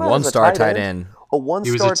he come out as a one-star tight end? A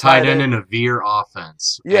one-star He was a tight end in a veer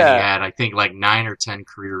offense. Yeah. And he had, I think, like 9 or 10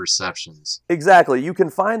 career receptions. Exactly. You can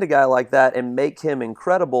find a guy like that and make him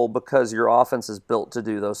incredible because your offense is built to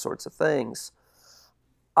do those sorts of things.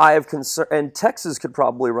 I have concern, and Texas could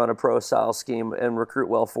probably run a pro-style scheme and recruit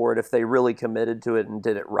well for it if they really committed to it and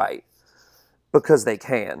did it right, because they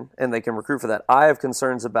can, and they can recruit for that. I have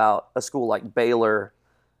concerns about a school like Baylor's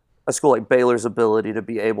ability to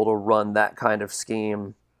be able to run that kind of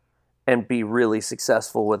scheme and be really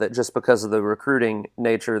successful with it just because of the recruiting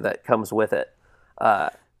nature that comes with it. I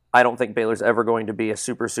don't think Baylor's ever going to be a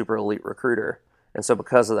super, super elite recruiter. And so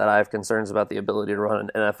because of that, I have concerns about the ability to run an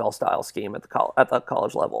NFL-style scheme at the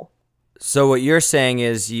college level. So what you're saying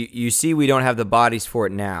is you see we don't have the bodies for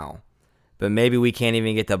it now, but maybe we can't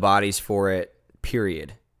even get the bodies for it,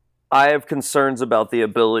 period. I have concerns about the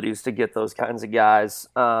abilities to get those kinds of guys,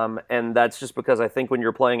 and that's just because I think when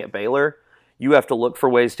you're playing at Baylor, you have to look for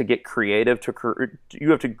ways to get creative.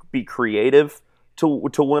 You have to be creative to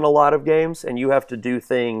win a lot of games, and you have to do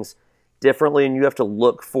things differently, and you have to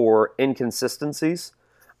look for inconsistencies,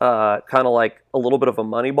 kind of like a little bit of a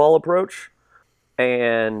Moneyball approach.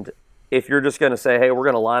 And if you're just going to say, hey, we're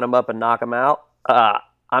going to line them up and knock them out,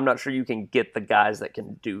 I'm not sure you can get the guys that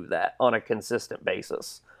can do that on a consistent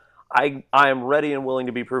basis. I am ready and willing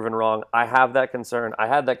to be proven wrong. I have that concern. I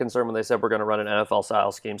had that concern when they said we're going to run an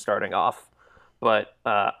NFL-style scheme starting off. But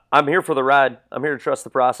I'm here for the ride. I'm here to trust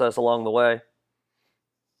the process along the way.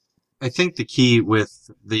 I think the key with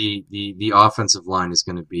the offensive line is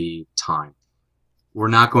going to be time. We're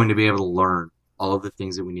not going to be able to learn all of the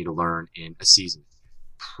things that we need to learn in a season.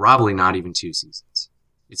 Probably not even 2 seasons.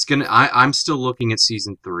 I'm still looking at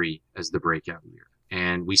season 3 as the breakout year.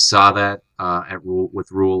 And we saw that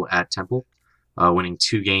with Rule at Temple, winning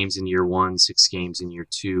 2 games in year 1, 6 games in year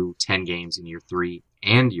 2, 10 games in year 3,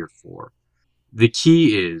 and year 4. The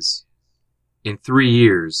key is, in 3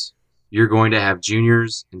 years, you're going to have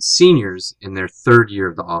juniors and seniors in their 3rd year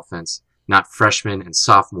of the offense, not freshmen and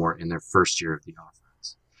sophomore in their 1st year of the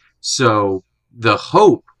offense. So the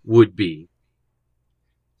hope would be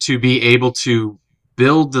to be able to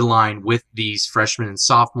build the line with these freshmen and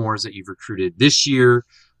sophomores that you've recruited this year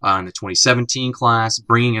in the 2017 class,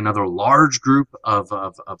 bringing another large group of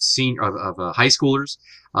high schoolers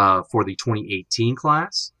for the 2018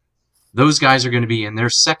 class. Those guys are going to be in their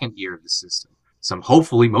 2nd year of the system.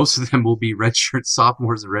 Hopefully, most of them will be redshirt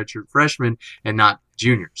sophomores and redshirt freshmen and not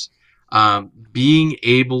juniors. Being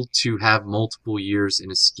able to have multiple years in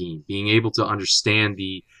a scheme, being able to understand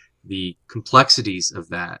the complexities of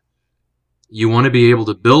that. You want to be able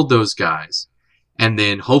to build those guys. And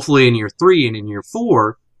then hopefully in year 3 and in year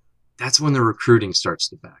 4, that's when the recruiting starts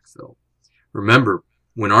to backfill. Remember,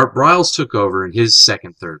 when Art Briles took over in his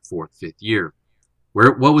 2nd, 3rd, 4th, 5th year,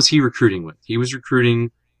 what was he recruiting with? He was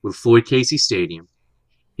recruiting with Floyd Casey Stadium.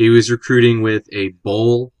 He was recruiting with a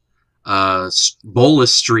bowlless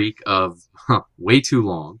streak of way too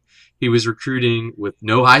long. He was recruiting with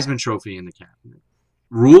no Heisman Trophy in the cabinet.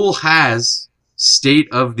 Rule has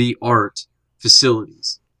state-of-the-art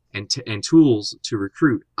facilities and tools to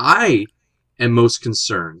recruit. I am most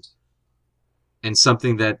concerned, and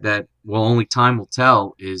something that well, only time will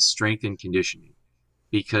tell, is strength and conditioning.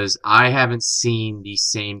 Because I haven't seen the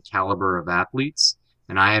same caliber of athletes,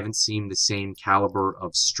 and I haven't seen the same caliber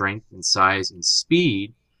of strength and size and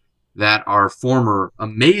speed that our former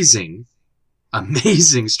amazing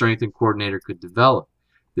strength and coordinator could develop.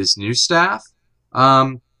 This new staff,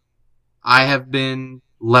 I have been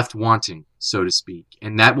left wanting, so to speak.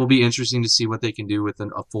 And that will be interesting to see what they can do with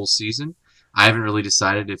a full season. I haven't really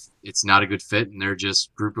decided if it's not a good fit and they're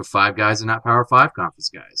just group of 5 guys and not Power 5 conference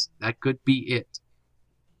guys. That could be it.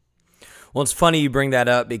 Well, it's funny you bring that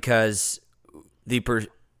up because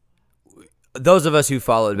those of us who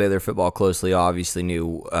followed Baylor football closely obviously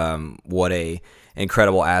knew what a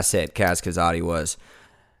incredible asset Kaz Kazadi was.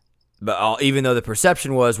 But even though the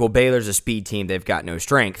perception was, well, Baylor's a speed team, they've got no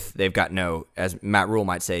strength, they've got no, as Matt Rule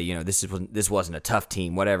might say, this wasn't a tough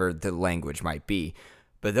team, whatever the language might be.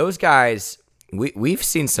 But those guys, we've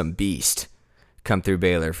seen some beast come through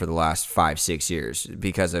Baylor for the last 5-6 years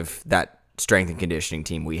because of that strength and conditioning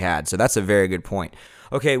team we had. So that's a very good point.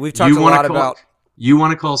 Okay, we've talked a lot about... You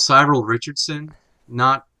want to call Cyril Richardson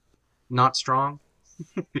not strong?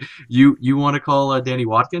 You want to call Danny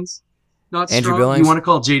Watkins not Andrew strong? Billings? You want to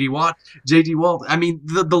call J.D. Walt? I mean,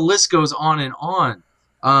 the list goes on and on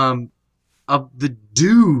of the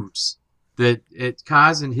dudes that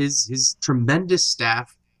Kaz and his tremendous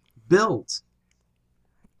staff built.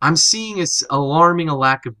 I'm seeing it's alarming a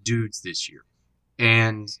lack of dudes this year.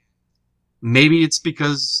 And maybe it's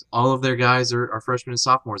because all of their guys are freshmen and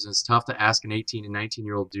sophomores, and it's tough to ask an 18 and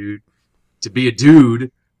 19-year-old dude to be a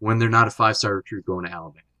dude when they're not a 5-star recruit going to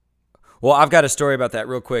Alabama. Well, I've got a story about that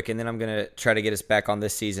real quick, and then I'm going to try to get us back on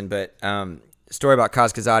this season. But story about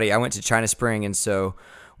Kaz Kazadi. I went to China Spring, and so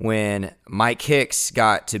when Mike Hicks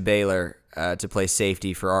got to Baylor to play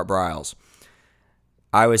safety for Art Briles,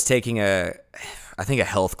 I was taking a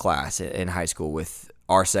health class in high school with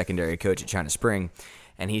our secondary coach at China Spring.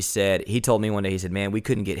 And he told me one day, he said, man, we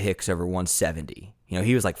couldn't get Hicks over 170.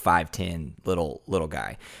 He was like 5'10", little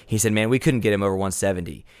guy. He said, man, we couldn't get him over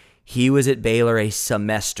 170. He was at Baylor a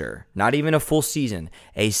semester, not even a full season,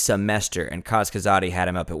 a semester, and Kaz Kazadi had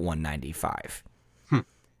him up at 195.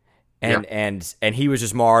 And he was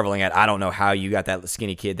just marveling at, I don't know how you got that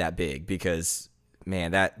skinny kid that big, because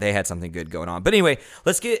man, that they had something good going on. But anyway,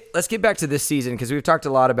 let's get back to this season, because we've talked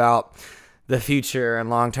a lot about the future and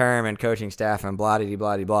long term and coaching staff and blah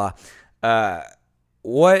blah blah blah.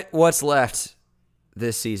 What's left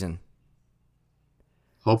this season?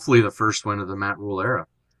 Hopefully the first win of the Matt Rule era.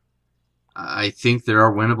 I think there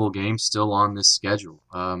are winnable games still on this schedule.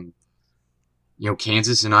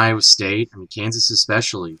 Kansas and Iowa State, Kansas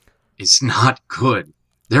especially, is not good.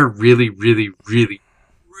 They're really, really, really,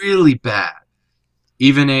 really bad.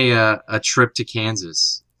 Even a trip to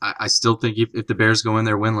Kansas, I still think if the Bears go in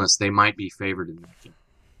there winless, they might be favored in that game.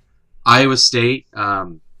 Iowa State, I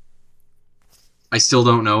still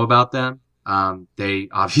don't know about them. They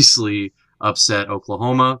obviously upset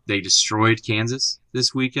Oklahoma. They destroyed Kansas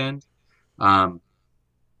this weekend. Are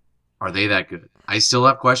they that good? I still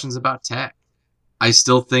have questions about Tech. I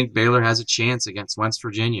still think Baylor has a chance against West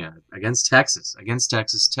Virginia, against Texas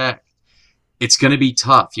Tech. It's going to be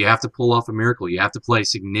tough. You have to pull off a miracle. You have to play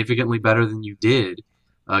significantly better than you did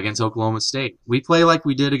against Oklahoma State. We play like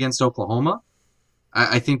we did against Oklahoma.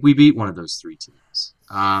 I think we beat one of those 3 teams.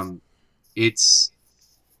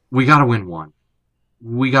 We got to win one.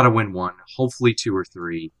 Hopefully 2 or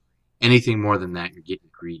 3. Anything more than that, you're getting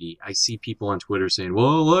greedy. I see people on Twitter saying,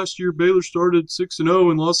 well, last year Baylor started 6-0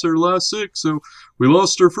 and lost their last 6, so we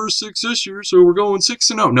lost our first 6 this year, so we're going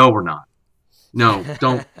 6-0. No, we're not. No,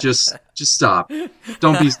 don't just stop.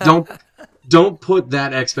 Don't put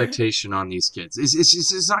that expectation on these kids.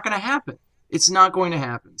 It's not going to happen. It's not going to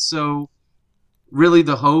happen. So really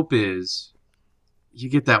the hope is you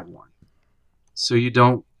get that one. So you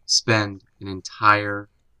don't spend an entire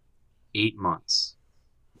 8 months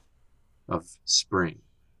of spring,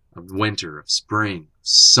 of winter, of spring,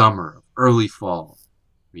 summer, of early fall.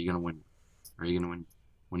 Are you going to win? Are you going to win?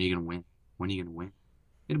 When are you going to win? When are you going to win?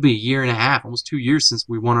 It'll be a year and a half, almost 2 years since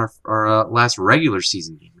we won our last regular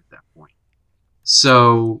season game at that point.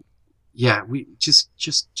 So, yeah, we just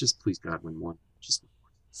please God win one. Just win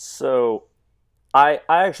one. So, I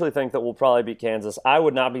actually think that we'll probably beat Kansas. I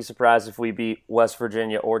would not be surprised if we beat West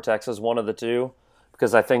Virginia or Texas, one of the two,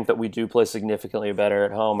 because I think that we do play significantly better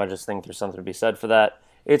at home. I just think there's something to be said for that.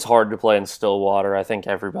 It's hard to play in Stillwater. I think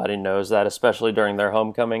everybody knows that, especially during their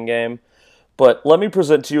homecoming game. But let me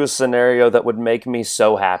present to you a scenario that would make me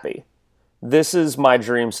so happy. This is my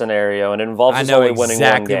dream scenario, and it involves I us know only winning one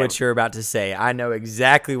exactly game. what you're about to say. I know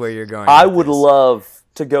exactly where you're going. I with would this. love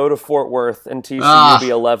to go to Fort Worth and TCU be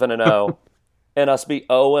 11-0, and us be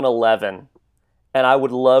 0-11, and I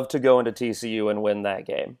would love to go into TCU and win that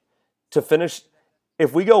game. To finish,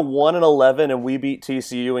 if we go 1-11 and we beat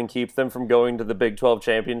TCU and keep them from going to the Big 12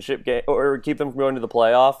 championship game, or keep them from going to the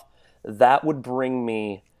playoff, that would bring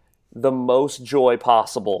me the most joy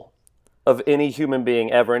possible of any human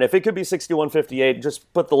being ever. And if it could be 61-58,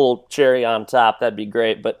 just put the little cherry on top, that'd be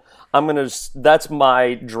great. But that's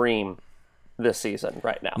my dream this season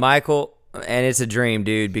right now. Michael, and it's a dream,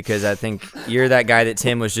 dude, because I think you're that guy that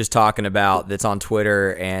Tim was just talking about that's on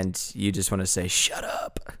Twitter, and you just want to say, shut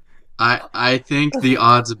up. I think the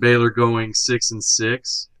odds of Baylor going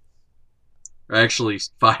 6-6, or actually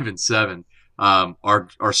 5-7,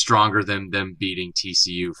 are stronger than them beating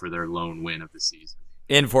TCU for their lone win of the season.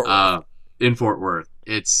 In Fort Worth. In Fort Worth,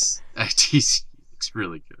 TCU looks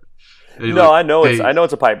really good. I know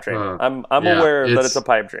it's a pipe dream. I'm aware that it's a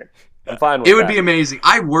pipe dream. I'm fine with that. It would be amazing.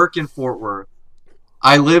 I work in Fort Worth.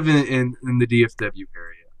 I live in the DFW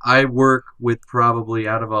area. I work with probably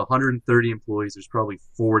out of 130 employees, there's probably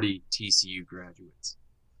 40 TCU graduates.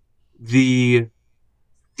 The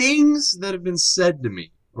things that have been said to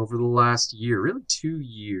me over the last year, really 2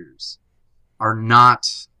 years, are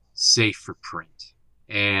not safe for print.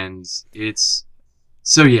 And it's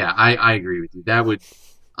so yeah, I agree with you.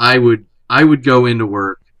 I would go into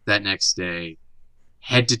work that next day,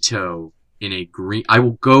 head to toe in a green. I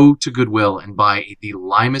will go to Goodwill and buy the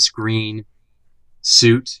Limas green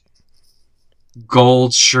suit,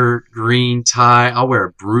 gold shirt, green tie. I'll wear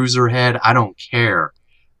a bruiser head. I don't care.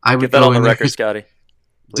 I would get that go on the in there. record, Scotty.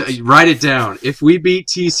 Write it down. If we beat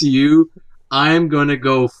TCU, I'm gonna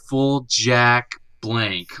go full Jack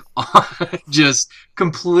Blank, just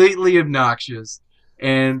completely obnoxious.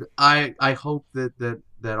 And I hope that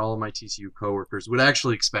all of my TCU coworkers would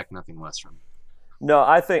actually expect nothing less from me. No,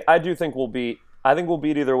 I do think we'll beat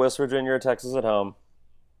either West Virginia or Texas at home.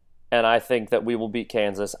 And I think that we will beat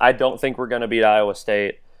Kansas. I don't think we're going to beat Iowa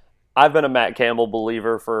State. I've been a Matt Campbell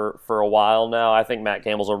believer for a while now. I think Matt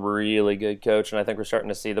Campbell's a really good coach, and I think we're starting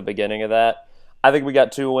to see the beginning of that. I think we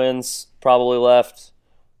got 2 wins probably left.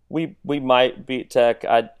 We might beat Tech.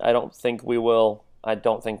 I don't think we will. I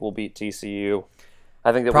don't think we'll beat TCU.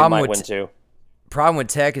 I think that we might win 2. Problem with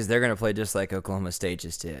Tech is they're going to play just like Oklahoma State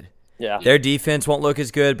just did. Yeah. Their defense won't look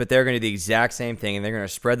as good, but they're going to do the exact same thing, and they're going to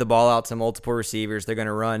spread the ball out to multiple receivers. They're going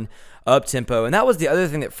to run up tempo. And that was the other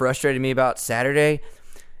thing that frustrated me about Saturday.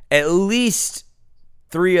 At least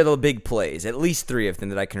 3 of the big plays, at least 3 of them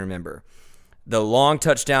that I can remember. The long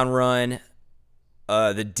touchdown run,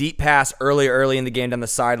 the deep pass early in the game down the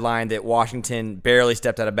sideline that Washington barely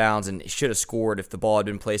stepped out of bounds and should have scored if the ball had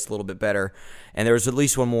been placed a little bit better. And there was at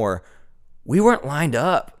least one more. We weren't lined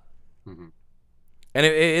up. Mm-hmm. And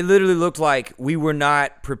it literally looked like we were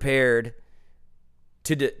not prepared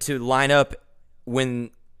to line up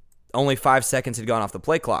when only 5 seconds had gone off the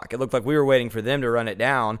play clock. It looked like we were waiting for them to run it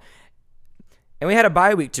down. And we had a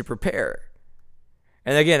bye week to prepare.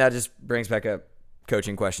 And again, that just brings back up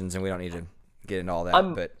coaching questions, and we don't need to get into all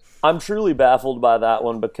that. I'm truly baffled by that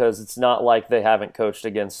one because it's not like they haven't coached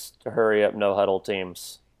against hurry-up, no-huddle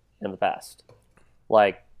teams in the past.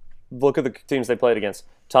 Like, look at the teams they played against.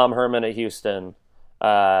 Tom Herman at Houston,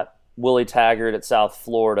 Willie Taggart at South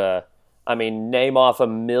Florida. I mean, name off a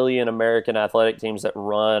million American athletic teams that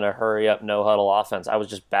run a hurry-up, no-huddle offense. I was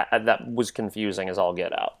just that was confusing as all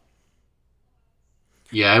get out.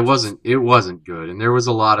 Yeah, it wasn't good, and there was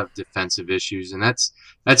a lot of defensive issues, and that's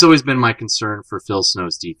always been my concern for Phil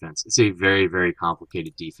Snow's defense. It's a very, very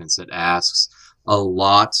complicated defense that asks a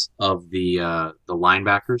lot of the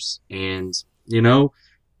linebackers, and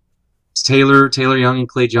Taylor Young and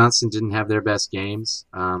Clay Johnson didn't have their best games.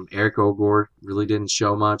 Eric Ogor really didn't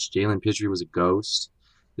show much. Jalen Pitre was a ghost.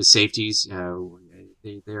 The safeties,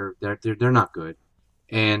 they're not good,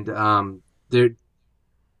 and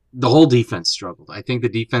the whole defense struggled. I think the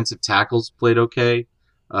defensive tackles played okay.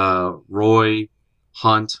 Roy,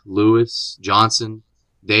 Hunt, Lewis, Johnson,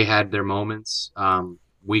 they had their moments.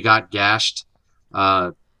 We got gashed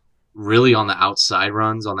really on the outside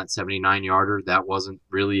runs on that 79-yarder. That wasn't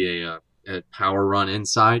really a power run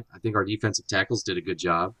inside. I think our defensive tackles did a good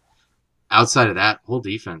job. Outside of that, whole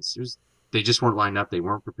defense, they just weren't lined up. They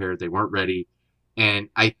weren't prepared. They weren't ready. And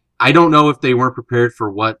I don't know if they weren't prepared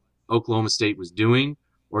for what Oklahoma State was doing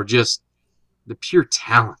or just the pure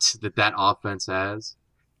talent that offense has.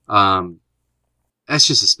 That's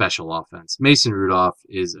just a special offense. Mason Rudolph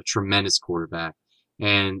is a tremendous quarterback.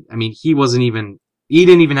 And, I mean, he didn't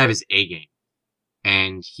even have his A game.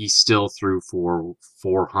 and he still threw for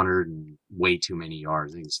 400 and way too many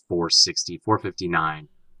yards. I think it was 460, 459.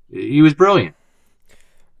 He was brilliant.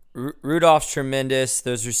 Rudolph's tremendous.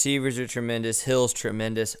 Those receivers are tremendous. Hill's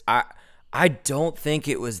tremendous. I don't think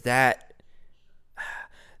it was that.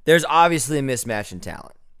 There's obviously a mismatch in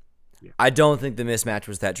talent. Yeah. I don't think the mismatch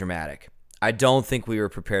was that dramatic. I don't think we were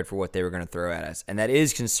prepared for what they were going to throw at us. And that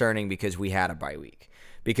is concerning because we had a bye week.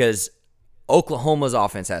 Because Oklahoma's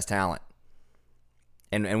offense has talent.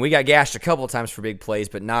 And we got gashed a couple of times for big plays,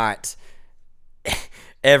 but not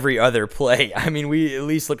every other play. I mean, we at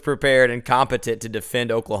least looked prepared and competent to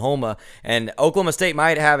defend Oklahoma. And Oklahoma State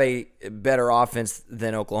might have a better offense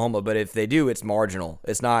than Oklahoma, but if they do, it's marginal.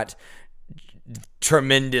 It's not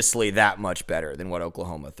tremendously that much better than what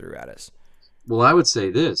Oklahoma threw at us. Well, I would say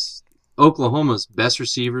this. Oklahoma's best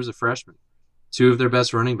receivers are freshmen. 2 of their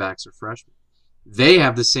best running backs are freshmen. They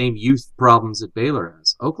have the same youth problems that Baylor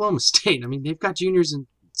has. Oklahoma State, I mean, they've got juniors and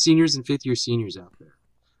seniors and fifth-year seniors out there.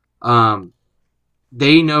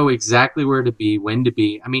 They know exactly where to be, when to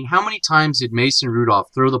be. I mean, how many times did Mason Rudolph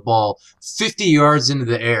throw the ball 50 yards into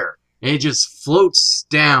the air, and it just floats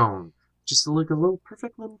down, just like a little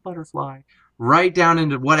perfect little butterfly, right down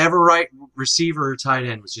into whatever right receiver or tight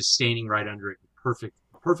end was just standing right under it in perfect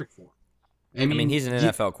form. I mean, he's an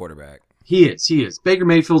NFL quarterback. He is. Baker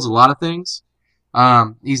Mayfield's a lot of things.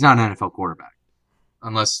 He's not an NFL quarterback,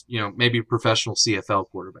 unless, maybe a professional CFL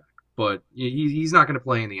quarterback. But he's not going to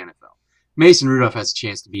play in the NFL. Mason Rudolph has a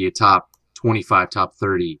chance to be a top 25, top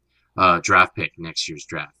 30 draft pick next year's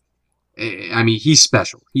draft. I mean, he's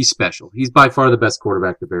special. He's by far the best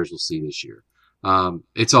quarterback the Bears will see this year.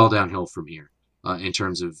 It's all downhill from here in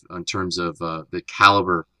terms of the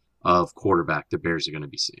caliber of quarterback the Bears are going to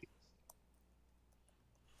be seeing.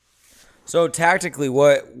 So tactically,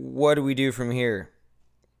 what do we do from here?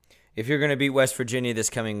 If you're going to beat West Virginia this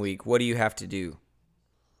coming week, what do you have to do?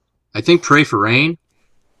 I think pray for rain.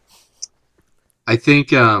 I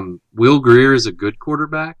think Will Grier is a good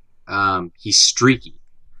quarterback. He's streaky.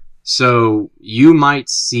 So you might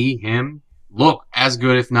see him look as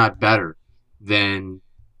good, if not better, than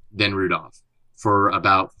Rudolph for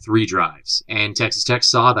about 3 drives. And Texas Tech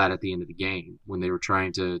saw that at the end of the game when they were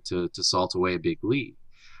trying to salt away a big lead.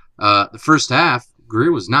 The first half,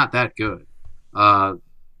 Grier was not that good.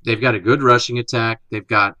 They've got a good rushing attack. They've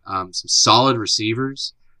got some solid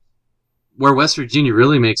receivers. Where West Virginia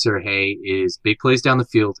really makes their hay is big plays down the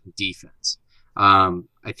field and defense.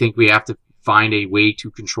 I think we have to find a way to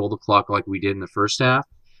control the clock like we did in the first half.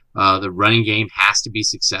 The running game has to be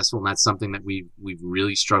successful, and that's something that we've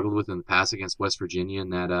really struggled with in the past against West Virginia,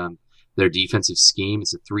 and that their defensive scheme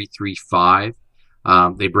is a 3-3-5.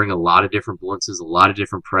 They bring a lot of different blitzes, a lot of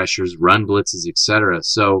different pressures, run blitzes, etc.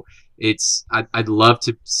 So I'd love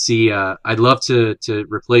to see I'd love to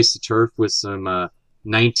replace the turf with some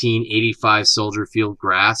 1985 Soldier Field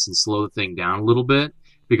grass and slow the thing down a little bit,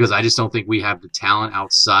 because I just don't think we have the talent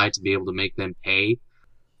outside to be able to make them pay.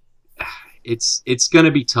 It's going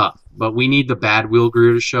to be tough, but we need the bad Will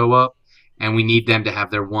Grier to show up, and we need them to have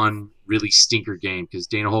their one really stinker game, because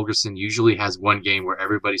Dana Holgorsen usually has one game where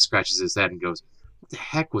everybody scratches his head and goes, "What the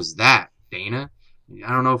heck was that, Dana?"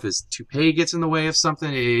 I don't know if his toupee gets in the way of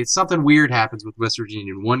something. It's something weird happens with West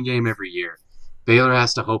Virginia in one game every year. Baylor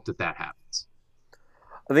has to hope that happens.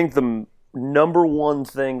 I think the number one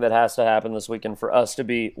thing that has to happen this weekend for us to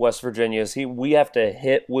beat West Virginia is we have to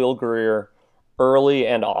hit Will Grier early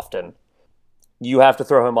and often. You have to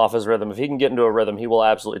throw him off his rhythm. If he can get into a rhythm, he will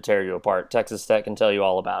absolutely tear you apart. Texas Tech can tell you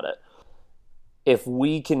all about it. If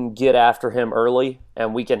we can get after him early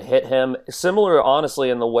and we can hit him, similar, honestly,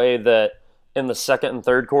 in the way that in the second and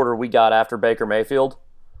third quarter we got after Baker Mayfield,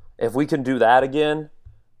 if we can do that again,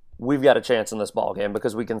 we've got a chance in this ball game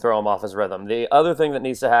because we can throw him off his rhythm. The other thing that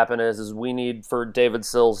needs to happen is we need for David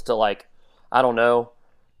Sills to, I don't know,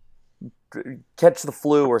 catch the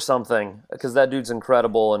flu or something, because that dude's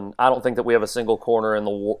incredible, and I don't think that we have a single corner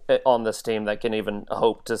on this team that can even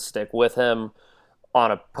hope to stick with him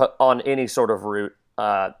on any sort of route.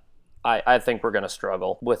 I think we're going to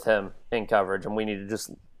struggle with him in coverage, and we need to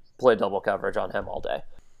just play double coverage on him all day.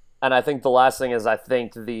 And I think the last thing is I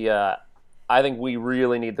think we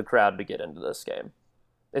really need the crowd to get into this game.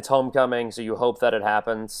 It's homecoming, so you hope that it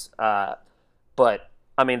happens. But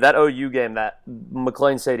I mean, that OU game, that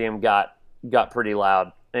McLean Stadium got pretty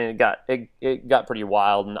loud, and it got pretty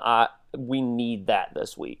wild, and we need that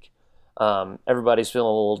this week. Everybody's feeling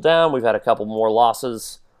a little down. We've had a couple more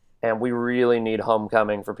losses, and we really need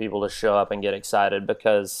homecoming for people to show up and get excited,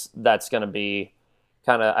 because that's going to be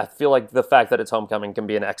I feel like the fact that it's homecoming can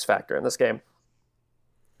be an X factor in this game.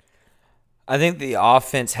 I think the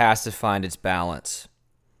offense has to find its balance.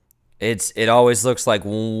 It always looks like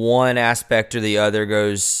one aspect or the other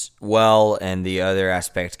goes well, and the other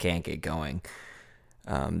aspect can't get going.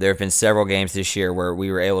 There have been several games this year where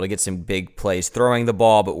we were able to get some big plays throwing the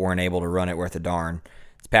ball, but weren't able to run it worth a darn.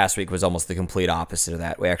 This past week was almost the complete opposite of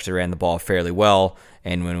that. We actually ran the ball fairly well,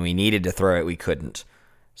 and when we needed to throw it, we couldn't.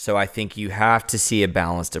 So I think you have to see a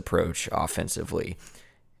balanced approach offensively,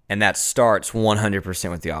 and that starts 100%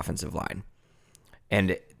 with the offensive line.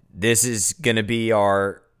 And this is going to be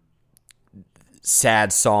our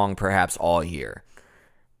sad song perhaps all year.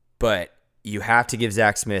 But you have to give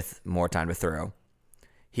Zach Smith more time to throw.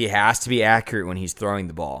 He has to be accurate when he's throwing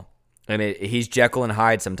the ball. I mean, he's Jekyll and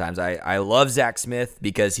Hyde sometimes. I love Zach Smith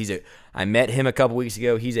because I met him a couple weeks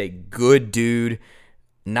ago. He's a good dude,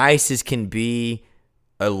 nice as can be,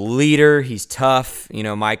 a leader. He's tough. You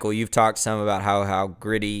know, Michael, you've talked some about how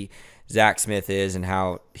gritty Zach Smith is and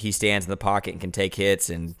how he stands in the pocket and can take hits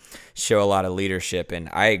and show a lot of leadership, and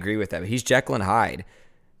I agree with that. But he's Jekyll and Hyde.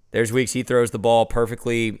 There's weeks he throws the ball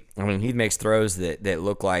perfectly. I mean, he makes throws that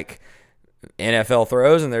look like NFL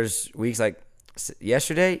throws, and there's weeks like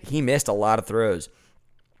yesterday, he missed a lot of throws.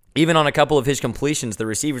 Even on a couple of his completions, the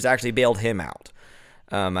receivers actually bailed him out.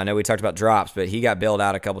 I know we talked about drops, but he got bailed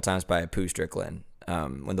out a couple times by Pooh Strickland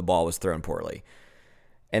when the ball was thrown poorly.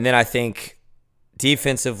 And then I think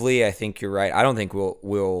defensively, I think you're right. I don't think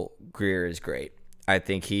Will Grier is great. I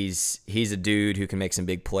think he's a dude who can make some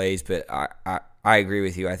big plays, but I agree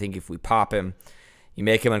with you. I think if we pop him, you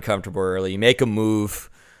make him uncomfortable early, you make him move,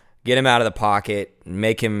 get him out of the pocket,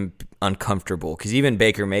 make him uncomfortable. Because even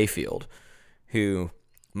Baker Mayfield, who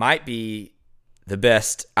might be the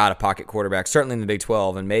best out-of-pocket quarterback, certainly in the Big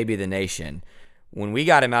 12 and maybe the nation, when we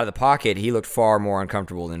got him out of the pocket, he looked far more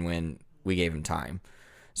uncomfortable than when we gave him time.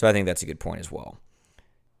 So I think that's a good point as well.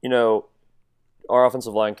 You know, our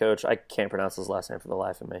offensive line coach, I can't pronounce his last name for the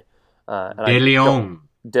life of me. De Leon.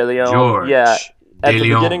 De Leon. George. Yeah. At De the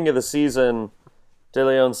Leon. beginning of the season, De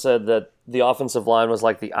Leon said that the offensive line was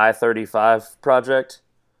like the I-35 project,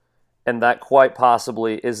 and that quite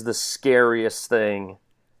possibly is the scariest thing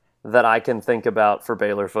that I can think about for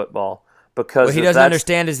Baylor football. Because what he doesn't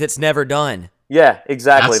understand is it's never done. Yeah,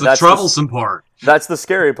 exactly. That's the troublesome part. That's the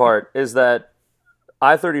scary part, is that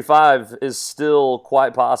I-35 is still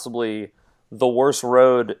quite possibly the worst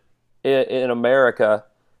road in America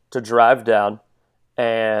to drive down.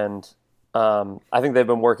 And I think they've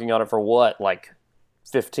been working on it for like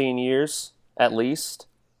 15 years at least?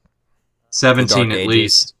 17 at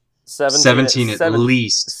least. 17 at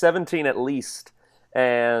least. 17 at least.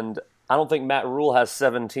 And I don't think Matt Rule has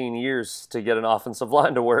 17 years to get an offensive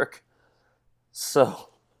line to work. So,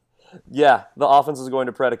 yeah, the offense is going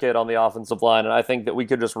to predicate on the offensive line, and I think that we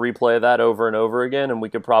could just replay that over and over again, and we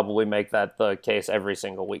could probably make that the case every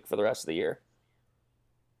single week for the rest of the year.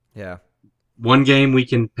 Yeah. One game we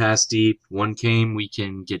can pass deep. One game we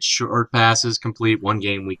can get short passes complete. One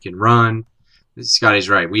game we can run. Scotty's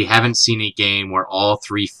right. We haven't seen a game where all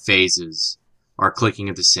three phases are clicking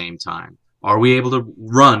at the same time. Are we able to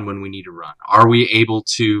run when we need to run? Are we able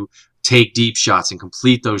to take deep shots and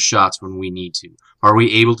complete those shots when we need to? Are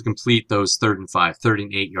we able to complete those 3rd and 5, 3rd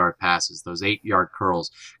and 8-yard passes, those 8-yard curls,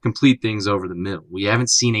 complete things over the middle? We haven't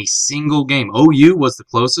seen a single game. OU was the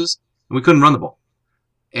closest, and we couldn't run the ball.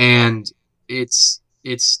 And it's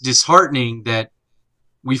disheartening that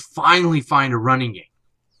we finally find a running game.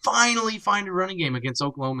 Finally find a running game against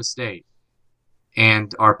Oklahoma State.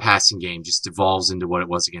 And our passing game just devolves into what it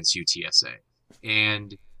was against UTSA.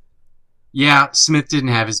 And yeah, Smith didn't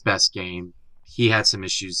have his best game. He had some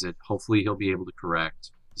issues that hopefully he'll be able to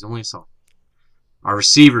correct. He's only a sophomore. Our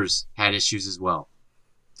receivers had issues as well.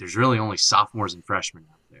 There's really only sophomores and freshmen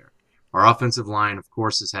out there. Our offensive line, of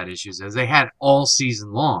course, has had issues, as they had all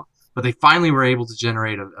season long. But they finally were able to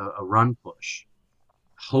generate a run push.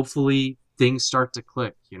 Hopefully things start to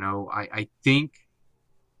click. You know, I think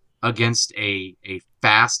against a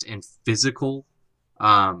fast and physical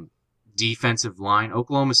defensive line,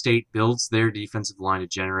 Oklahoma State builds their defensive line to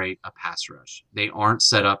generate a pass rush. They aren't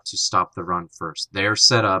set up to stop the run first. They're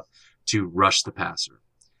set up to rush the passer.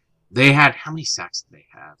 They had, how many sacks did they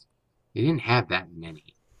have? They didn't have that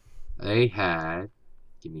many. They had,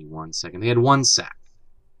 give me 1 second, they had 1 sack.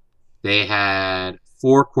 They had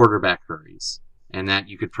 4 quarterback hurries, and that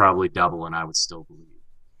you could probably double, and I would still believe.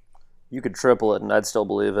 You could triple it, and I'd still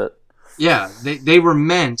believe it. Yeah, they were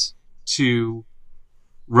meant to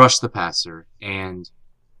rush the passer and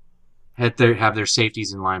have their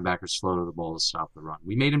safeties and linebackers slow to the ball to stop the run.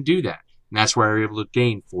 We made them do that, and that's why we were able to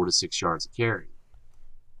gain 4 to 6 yards a carry.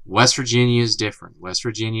 West Virginia is different. West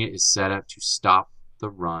Virginia is set up to stop the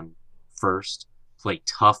run first, play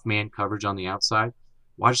tough man coverage on the outside,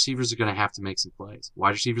 wide receivers are going to have to make some plays.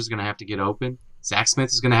 Wide receivers are going to have to get open. Zach Smith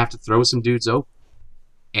is going to have to throw some dudes open.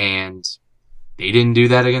 And they didn't do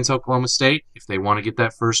that against Oklahoma State. If they want to get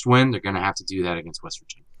that first win, they're going to have to do that against West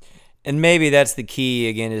Virginia. And maybe that's the key,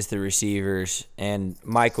 again, is the receivers. And,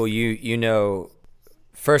 Michael, you know,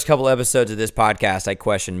 first couple episodes of this podcast, I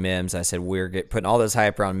questioned Mims. I said, we're putting all this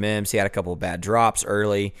hype around Mims. He had a couple of bad drops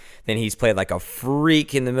early. Then he's played like a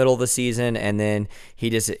freak in the middle of the season. And then he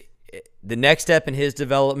just – the next step in his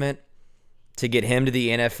development to get him to the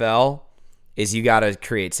NFL is you got to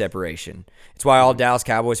create separation. It's why all Dallas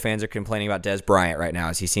Cowboys fans are complaining about Dez Bryant right now,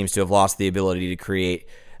 as he seems to have lost the ability to create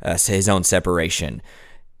his own separation.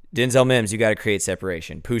 Denzel Mims, you got to create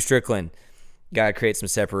separation. Pooh Strickland, got to create some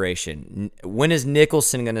separation. When is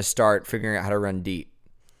Nicholson going to start figuring out how to run deep?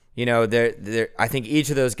 You know, I think each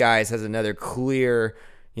of those guys has another clear,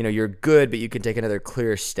 you know, you're good, but you can take another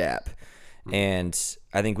clear step. And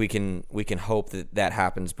I think we can hope that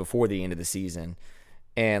happens before the end of the season.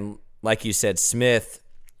 And like you said, Smith,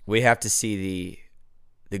 we have to see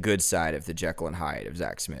the good side of the Jekyll and Hyde of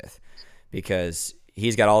Zach Smith, because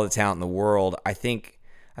he's got all the talent in the world. I think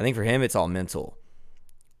for him it's all mental.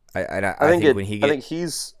 I think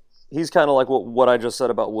he's kind of like what I just said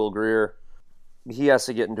about Will Grier. He has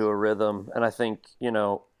to get into a rhythm, and I think, you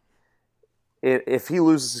know, if he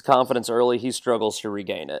loses his confidence early, he struggles to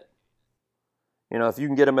regain it. You know, if you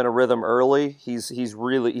can get him in a rhythm early, he's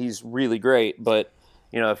really great. But,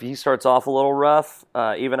 you know, if he starts off a little rough,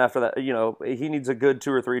 even after that, you know, he needs a good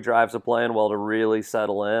 2 or 3 drives of playing well to really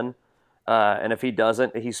settle in. And if he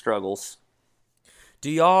doesn't, he struggles. Do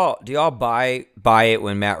y'all buy it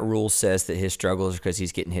when Matt Rule says that his struggle is because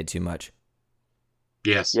he's getting hit too much?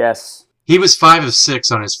 Yes. Yes. He was 5 of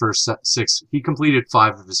 6 on his first 6. He completed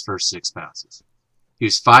 5 of his first 6 passes. He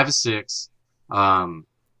was 5 of 6,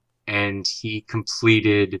 and he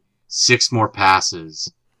completed 6 more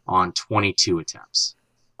passes on 22 attempts.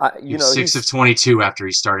 He was 6 of 22 after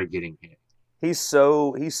he started getting hit. He's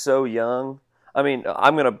so young. I mean,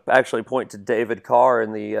 I'm going to actually point to David Carr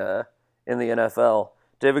in the NFL.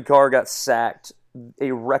 David Carr got sacked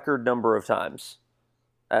a record number of times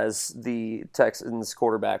as the Texans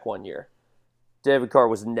quarterback one year. David Carr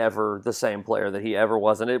was never the same player that he ever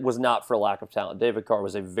was, and it was not for lack of talent. David Carr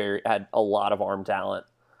had a lot of arm talent.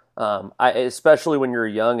 Especially when you're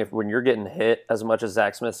young, when you're getting hit as much as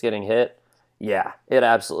Zach Smith's getting hit, yeah, it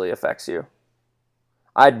absolutely affects you.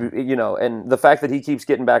 And the fact that he keeps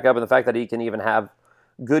getting back up, and the fact that he can even have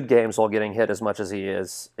good games while getting hit as much as he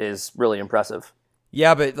is really impressive.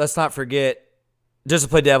 Yeah, but let's not forget, just to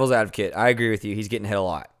play devil's advocate, I agree with you. He's getting hit a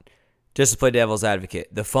lot. Just to play devil's advocate,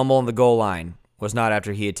 the fumble on the goal line was not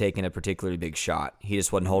after he had taken a particularly big shot. He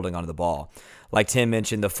just wasn't holding onto the ball. Like Tim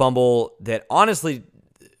mentioned, the fumble that honestly,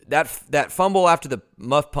 that fumble after the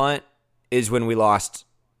muff punt is when we lost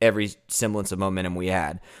every semblance of momentum we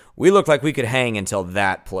had. We looked like we could hang until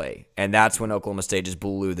that play, and that's when Oklahoma State just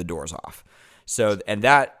blew the doors off. So, and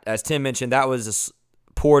that, as Tim mentioned, that was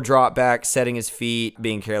a poor drop back, setting his feet,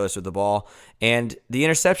 being careless with the ball. And the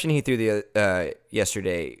interception he threw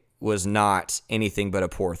yesterday was not anything but a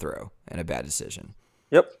poor throw and a bad decision.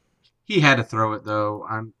 Yep. He had to throw it, though.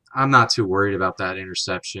 I'm not too worried about that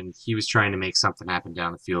interception. He was trying to make something happen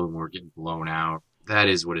down the field, and we're getting blown out. That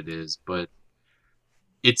is what it is. But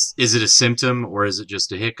is it a symptom or is it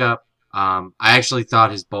just a hiccup? I actually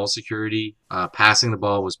thought his ball security, passing the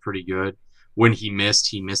ball, was pretty good. When he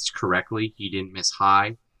missed correctly. He didn't miss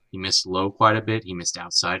high. He missed low quite a bit. He missed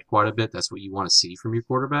outside quite a bit. That's what you want to see from your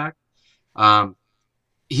quarterback.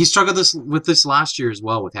 He struggled with this last year as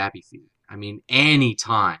well with Happy Feet. I mean,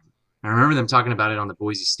 anytime. I remember them talking about it on the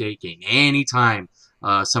Boise State game. Anytime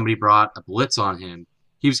somebody brought a blitz on him,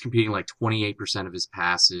 he was competing like 28% of his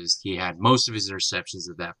passes. He had most of his interceptions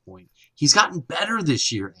at that point. He's gotten better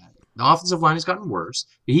this year at it. The offensive line has gotten worse,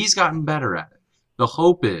 but he's gotten better at it. The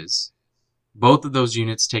hope is both of those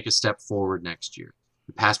units take a step forward next year.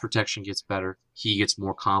 The pass protection gets better. He gets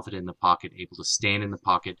more confident in the pocket, able to stand in the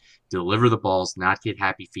pocket, deliver the balls, not get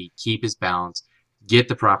happy feet, keep his balance, get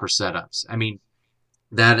the proper setups. I mean,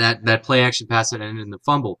 that play action pass that ended in the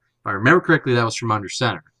fumble, if I remember correctly, that was from under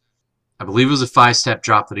center. I believe it was a 5-step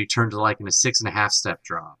drop that he turned to like in a 6.5-step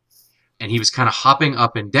drop. And he was kind of hopping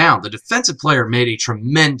up and down. The defensive player made a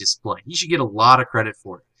tremendous play. He should get a lot of credit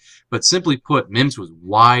for it. But simply put, Mims was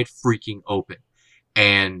wide freaking open.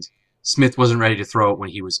 And Smith wasn't ready to throw it when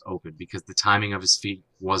he was open because the timing of his feet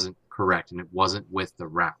wasn't correct and it wasn't with the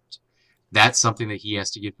route. That's something that he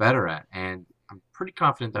has to get better at. And I'm pretty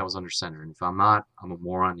confident that was under center. And if I'm not, I'm a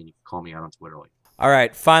moron and you can call me out on Twitter later. All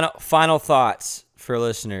right, final thoughts for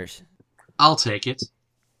listeners. I'll take it.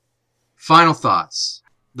 Final thoughts.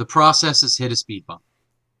 The process has hit a speed bump.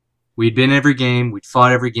 We'd been every game. We'd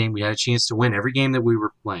fought every game. We had a chance to win every game that we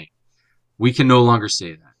were playing. We can no longer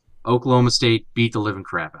say that. Oklahoma State beat the living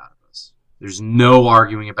crap out of us. There's no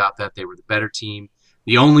arguing about that. They were the better team.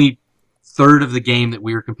 The only third of the game that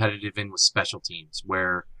we were competitive in was special teams,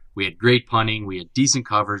 where we had great punting, we had decent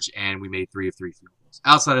coverage, and we made 3 of 3 field goals.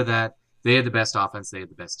 Outside of that, they had the best offense, they had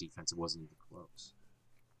the best defense. It wasn't even close.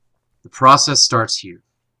 The process starts here.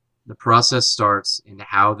 The process starts in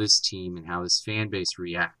how this team and how this fan base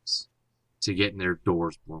reacts to getting their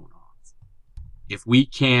doors blown off. If we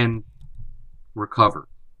can recover,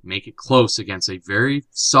 make it close against a very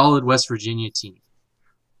solid West Virginia team,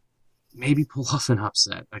 maybe pull off an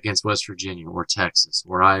upset against West Virginia or Texas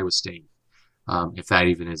or Iowa State, if that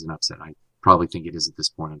even is an upset. I probably think it is at this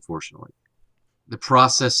point, unfortunately. The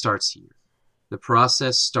process starts here. The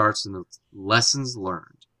process starts in the lessons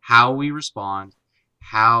learned, how we respond,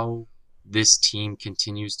 how this team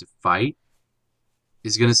continues to fight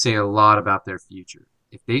is going to say a lot about their future.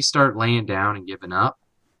 If they start laying down and giving up,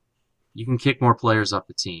 you can kick more players off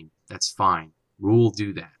the team. That's fine. Rule will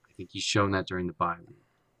do that. I think he's shown that during the bye week.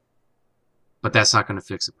 But that's not going to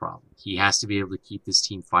fix the problem. He has to be able to keep this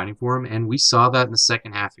team fighting for him, and we saw that in the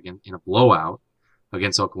second half again in a blowout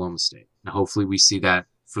against Oklahoma State. And hopefully we see that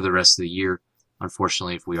for the rest of the year,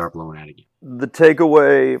 unfortunately, if we are blown out again. The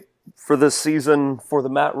takeaway for this season, for the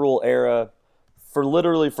Matt Rule era, for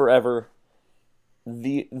literally forever,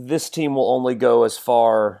 this team will only go as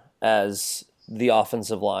far as the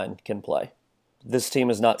offensive line can play. This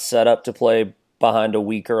team is not set up to play behind a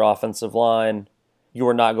weaker offensive line. You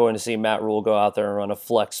are not going to see Matt Rule go out there and run a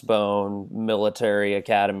flex bone military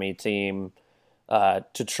academy team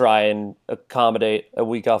to try and accommodate a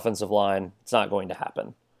weak offensive line. It's not going to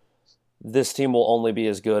happen. This team will only be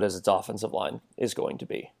as good as its offensive line is going to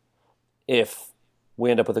be. If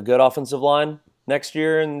we end up with a good offensive line next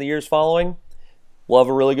year and the years following, we'll have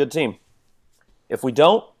a really good team. If we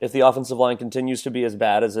don't, if the offensive line continues to be as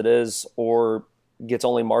bad as it is or gets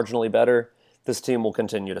only marginally better, this team will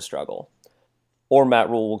continue to struggle. Or Matt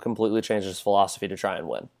Rule will completely change his philosophy to try and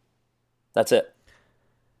win. That's it.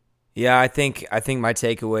 Yeah, I think my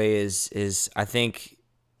takeaway is I think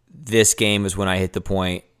this game is when I hit the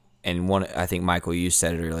point, and I think Michael, you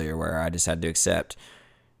said it earlier, where I just had to accept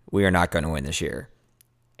we are not going to win this year.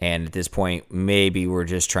 And at this point, maybe we're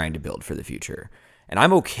just trying to build for the future. And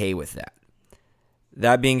I'm okay with that.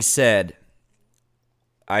 That being said,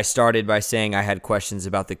 I started by saying I had questions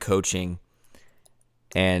about the coaching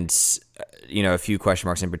and, a few question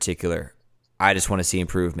marks in particular. I just want to see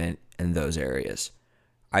improvement in those areas.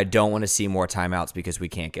 I don't want to see more timeouts because we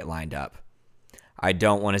can't get lined up. I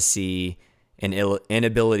don't want to see an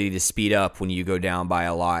inability to speed up when you go down by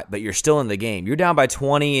a lot, but you're still in the game. You're down by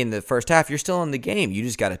 20 in the first half. You're still in the game. You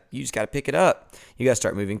just gotta pick it up. You gotta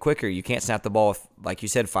start moving quicker. You can't snap the ball with, like you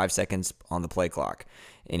said, 5 seconds on the play clock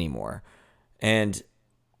anymore. And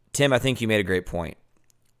Tim, I think you made a great point.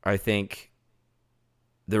 I think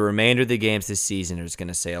the remainder of the games this season is going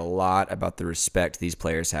to say a lot about the respect these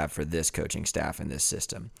players have for this coaching staff and this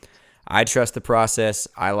system. I trust the process.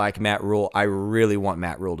 I like Matt Rule. I really want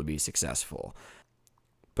Matt Rule to be successful.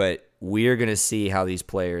 But we're going to see how these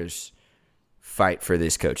players fight for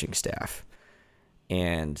this coaching staff.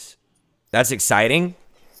 And that's exciting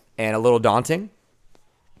and a little daunting,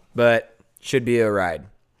 but should be a ride.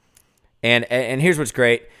 And here's what's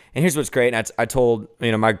great. And I told,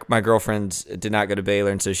 my girlfriend did not go to Baylor,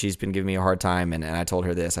 and so she's been giving me a hard time. And I told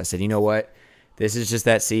her this. I said, you know what? This is just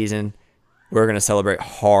that season. We're going to celebrate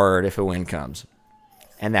hard if a win comes.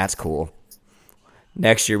 And that's cool.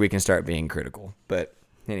 Next year we can start being critical. But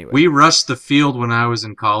anyway. We rushed the field when I was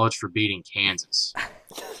in college for beating Kansas.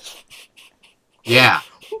 Yeah.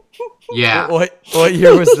 Yeah. What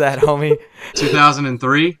year was that, homie?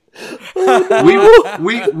 2003.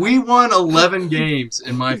 We won 11 games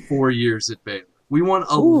in my 4 years at Baylor. We won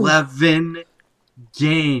 11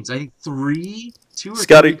 games. I think 2 or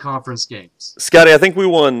 3 conference games. Scotty, I think we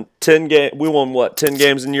won 10 games. We won 10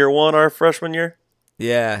 games in year 1 our freshman year?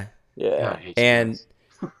 Yeah. And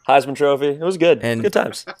Heisman Trophy. It was good. Good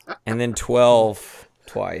times. And then 12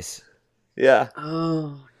 twice. Yeah.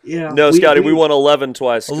 Oh, yeah. No, Scotty, we won 11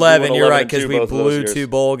 twice. 11, you're right, because we blew 2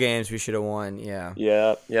 bowl games we should have won. Yeah.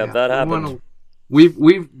 Yeah, that happened.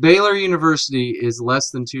 Baylor University is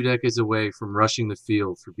less than 2 decades away from rushing the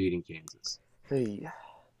field for beating Kansas. Hey.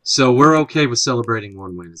 So we're okay with celebrating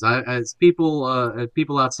 1 win. As people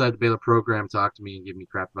outside the Baylor program talk to me and give me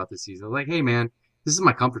crap about this season, they're like, hey man, this is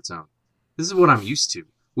my comfort zone. This is what I'm used to.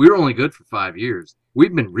 We were only good for 5 years.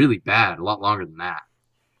 We've been really bad a lot longer than that.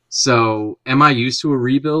 So am I used to a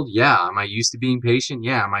rebuild? Yeah. Am I used to being patient?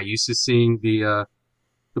 Yeah. Am I used to seeing the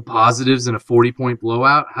the positives in a 40-point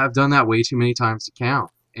blowout. I've done that way too many times to count.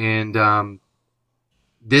 And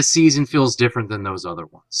this season feels different than those other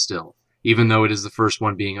ones still, even though it is the first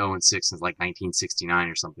one being 0-6 since like 1969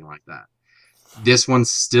 or something like that. This one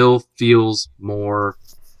still feels more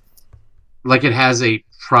like it has a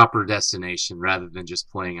proper destination rather than just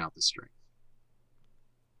playing out the string.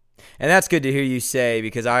 And that's good to hear you say,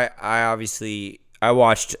 because I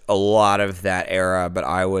watched a lot of that era, but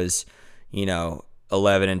I was,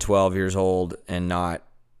 11 and 12 years old and not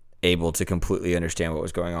able to completely understand what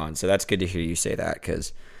was going on. So that's good to hear you say that,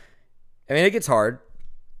 because, it gets hard.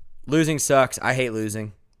 Losing sucks. I hate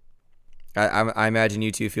losing. I imagine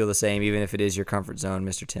you two feel the same, even if it is your comfort zone,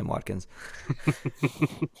 Mr. Tim Watkins.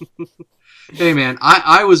 Hey, man,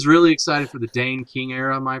 I was really excited for the Dane King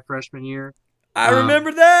era my freshman year. I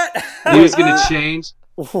remember that. He was going to change.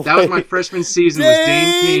 That was my freshman season. Was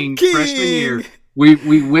Dane King freshman year.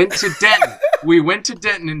 We went to Denton. We went to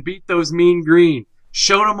Denton and beat those Mean Green.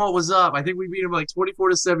 Showed them what was up. I think we beat them like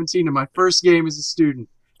 24-17 in my first game as a student.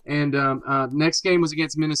 And next game was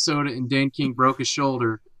against Minnesota, and Dane King broke his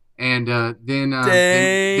shoulder. And then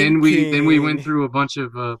we went through a bunch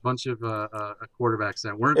of quarterbacks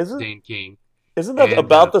that weren't Dane King. Isn't that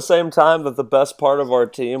about the same time that the best part of our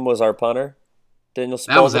team was our punter, Daniel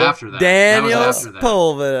Sepulveda? That was after that. Daniel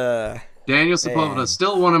Sepulveda. Daniel Sepulveda,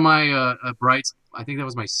 still one of my brights. I think that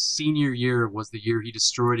was my senior year. Was the year he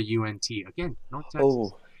destroyed a UNT again, North Texas.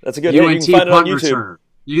 Oh, that's a good. UNT you can find it on punt YouTube. return.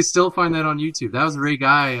 You can still find that on YouTube. That was a great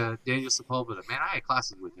guy, Daniel Sepulveda. Man, I had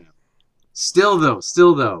classes with him. Still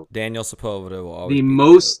though, Daniel Sepulveda will always the be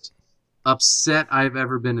most upset I've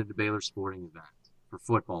ever been at a Baylor sporting event, for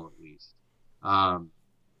football at least,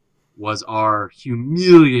 was our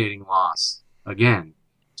humiliating loss again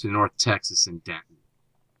to North Texas in Denton,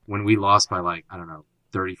 when we lost by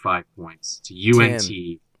 35 points to UNT.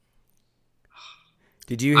 Tim,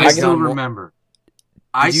 did you? I still remember.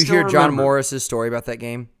 Did you hear John Morris's story about that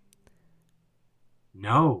game?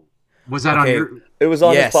 No. Was that on your? It was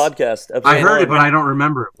on Yes. his podcast. I heard it, but I don't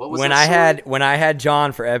remember it. What was when that story? when I had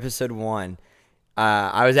John for episode 1,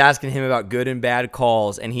 I was asking him about good and bad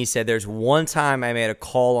calls, and he said there's one time I made a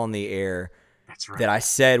call on the air That's right. that I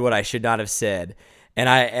said what I should not have said, and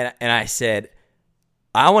I said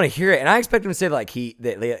I want to hear it, and I expect him to say that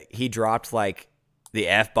he dropped the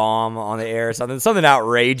F-bomb on the air or something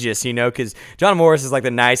outrageous, because John Morris is like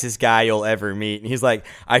the nicest guy you'll ever meet, and he's like,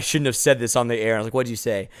 I shouldn't have said this on the air. And I was like, what'd you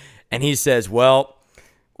say? And he says, well,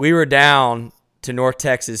 we were down to North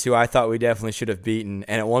Texas, who I thought we definitely should have beaten.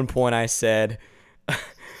 And at one point I said,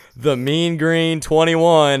 the Mean Green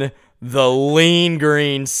 21, the Lean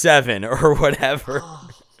Green 7, or whatever.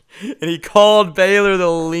 And he called Baylor the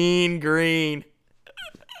Lean Green.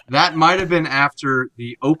 That might have been after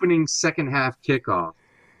the opening second half kickoff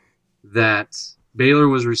that Baylor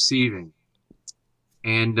was receiving.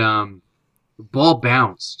 And the ball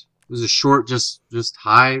bounced. It was a short, just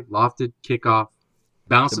high, lofted kickoff.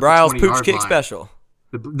 Bounced The at Bryles the 20-yard Pooch Kick line. Special.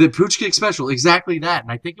 The Pooch Kick Special, exactly that.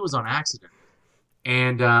 And I think it was on accident.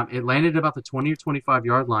 And it landed about the 20 or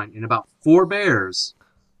 25-yard line, and about 4 Bears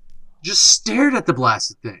just stared at the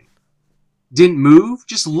blasted thing. Didn't move,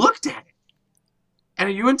 just looked at it. And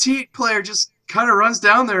a UNT player just kind of runs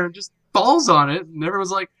down there and just falls on it. And everyone's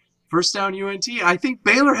like, first down UNT. I think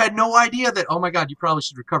Baylor had no idea that, oh my God, you probably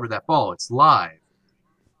should recover that ball. It's live.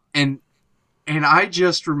 And I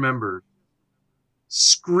just remember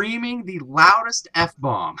screaming the loudest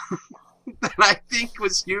F-bomb that I think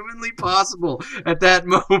was humanly possible at that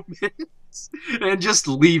moment. And just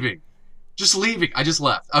leaving. I just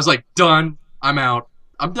left. I was like, done. I'm out.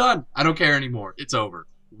 I'm done. I don't care anymore. It's over.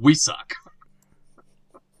 We suck.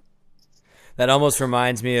 That almost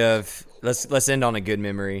reminds me of, let's end on a good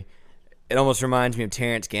memory. It almost reminds me of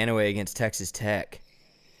Terrence Ganaway against Texas Tech.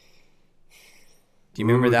 Do you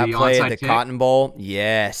remember that the play at onside the kick? Cotton Bowl?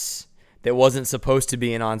 Yes. That wasn't supposed to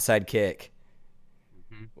be an onside kick.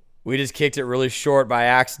 Mm-hmm. We just kicked it really short by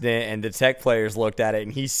accident, and the Tech players looked at it,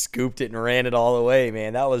 and he scooped it and ran it all the way,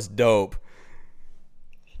 man. That was dope.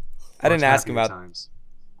 I didn't ask him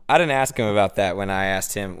about that when I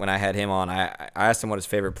had him on. I asked him what his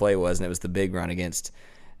favorite play was, and it was the big run against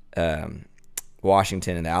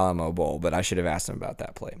Washington in the Alamo Bowl, but I should have asked him about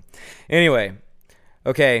that play. Anyway,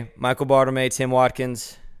 okay, Michael Bartlemay, Tim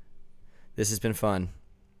Watkins, this has been fun.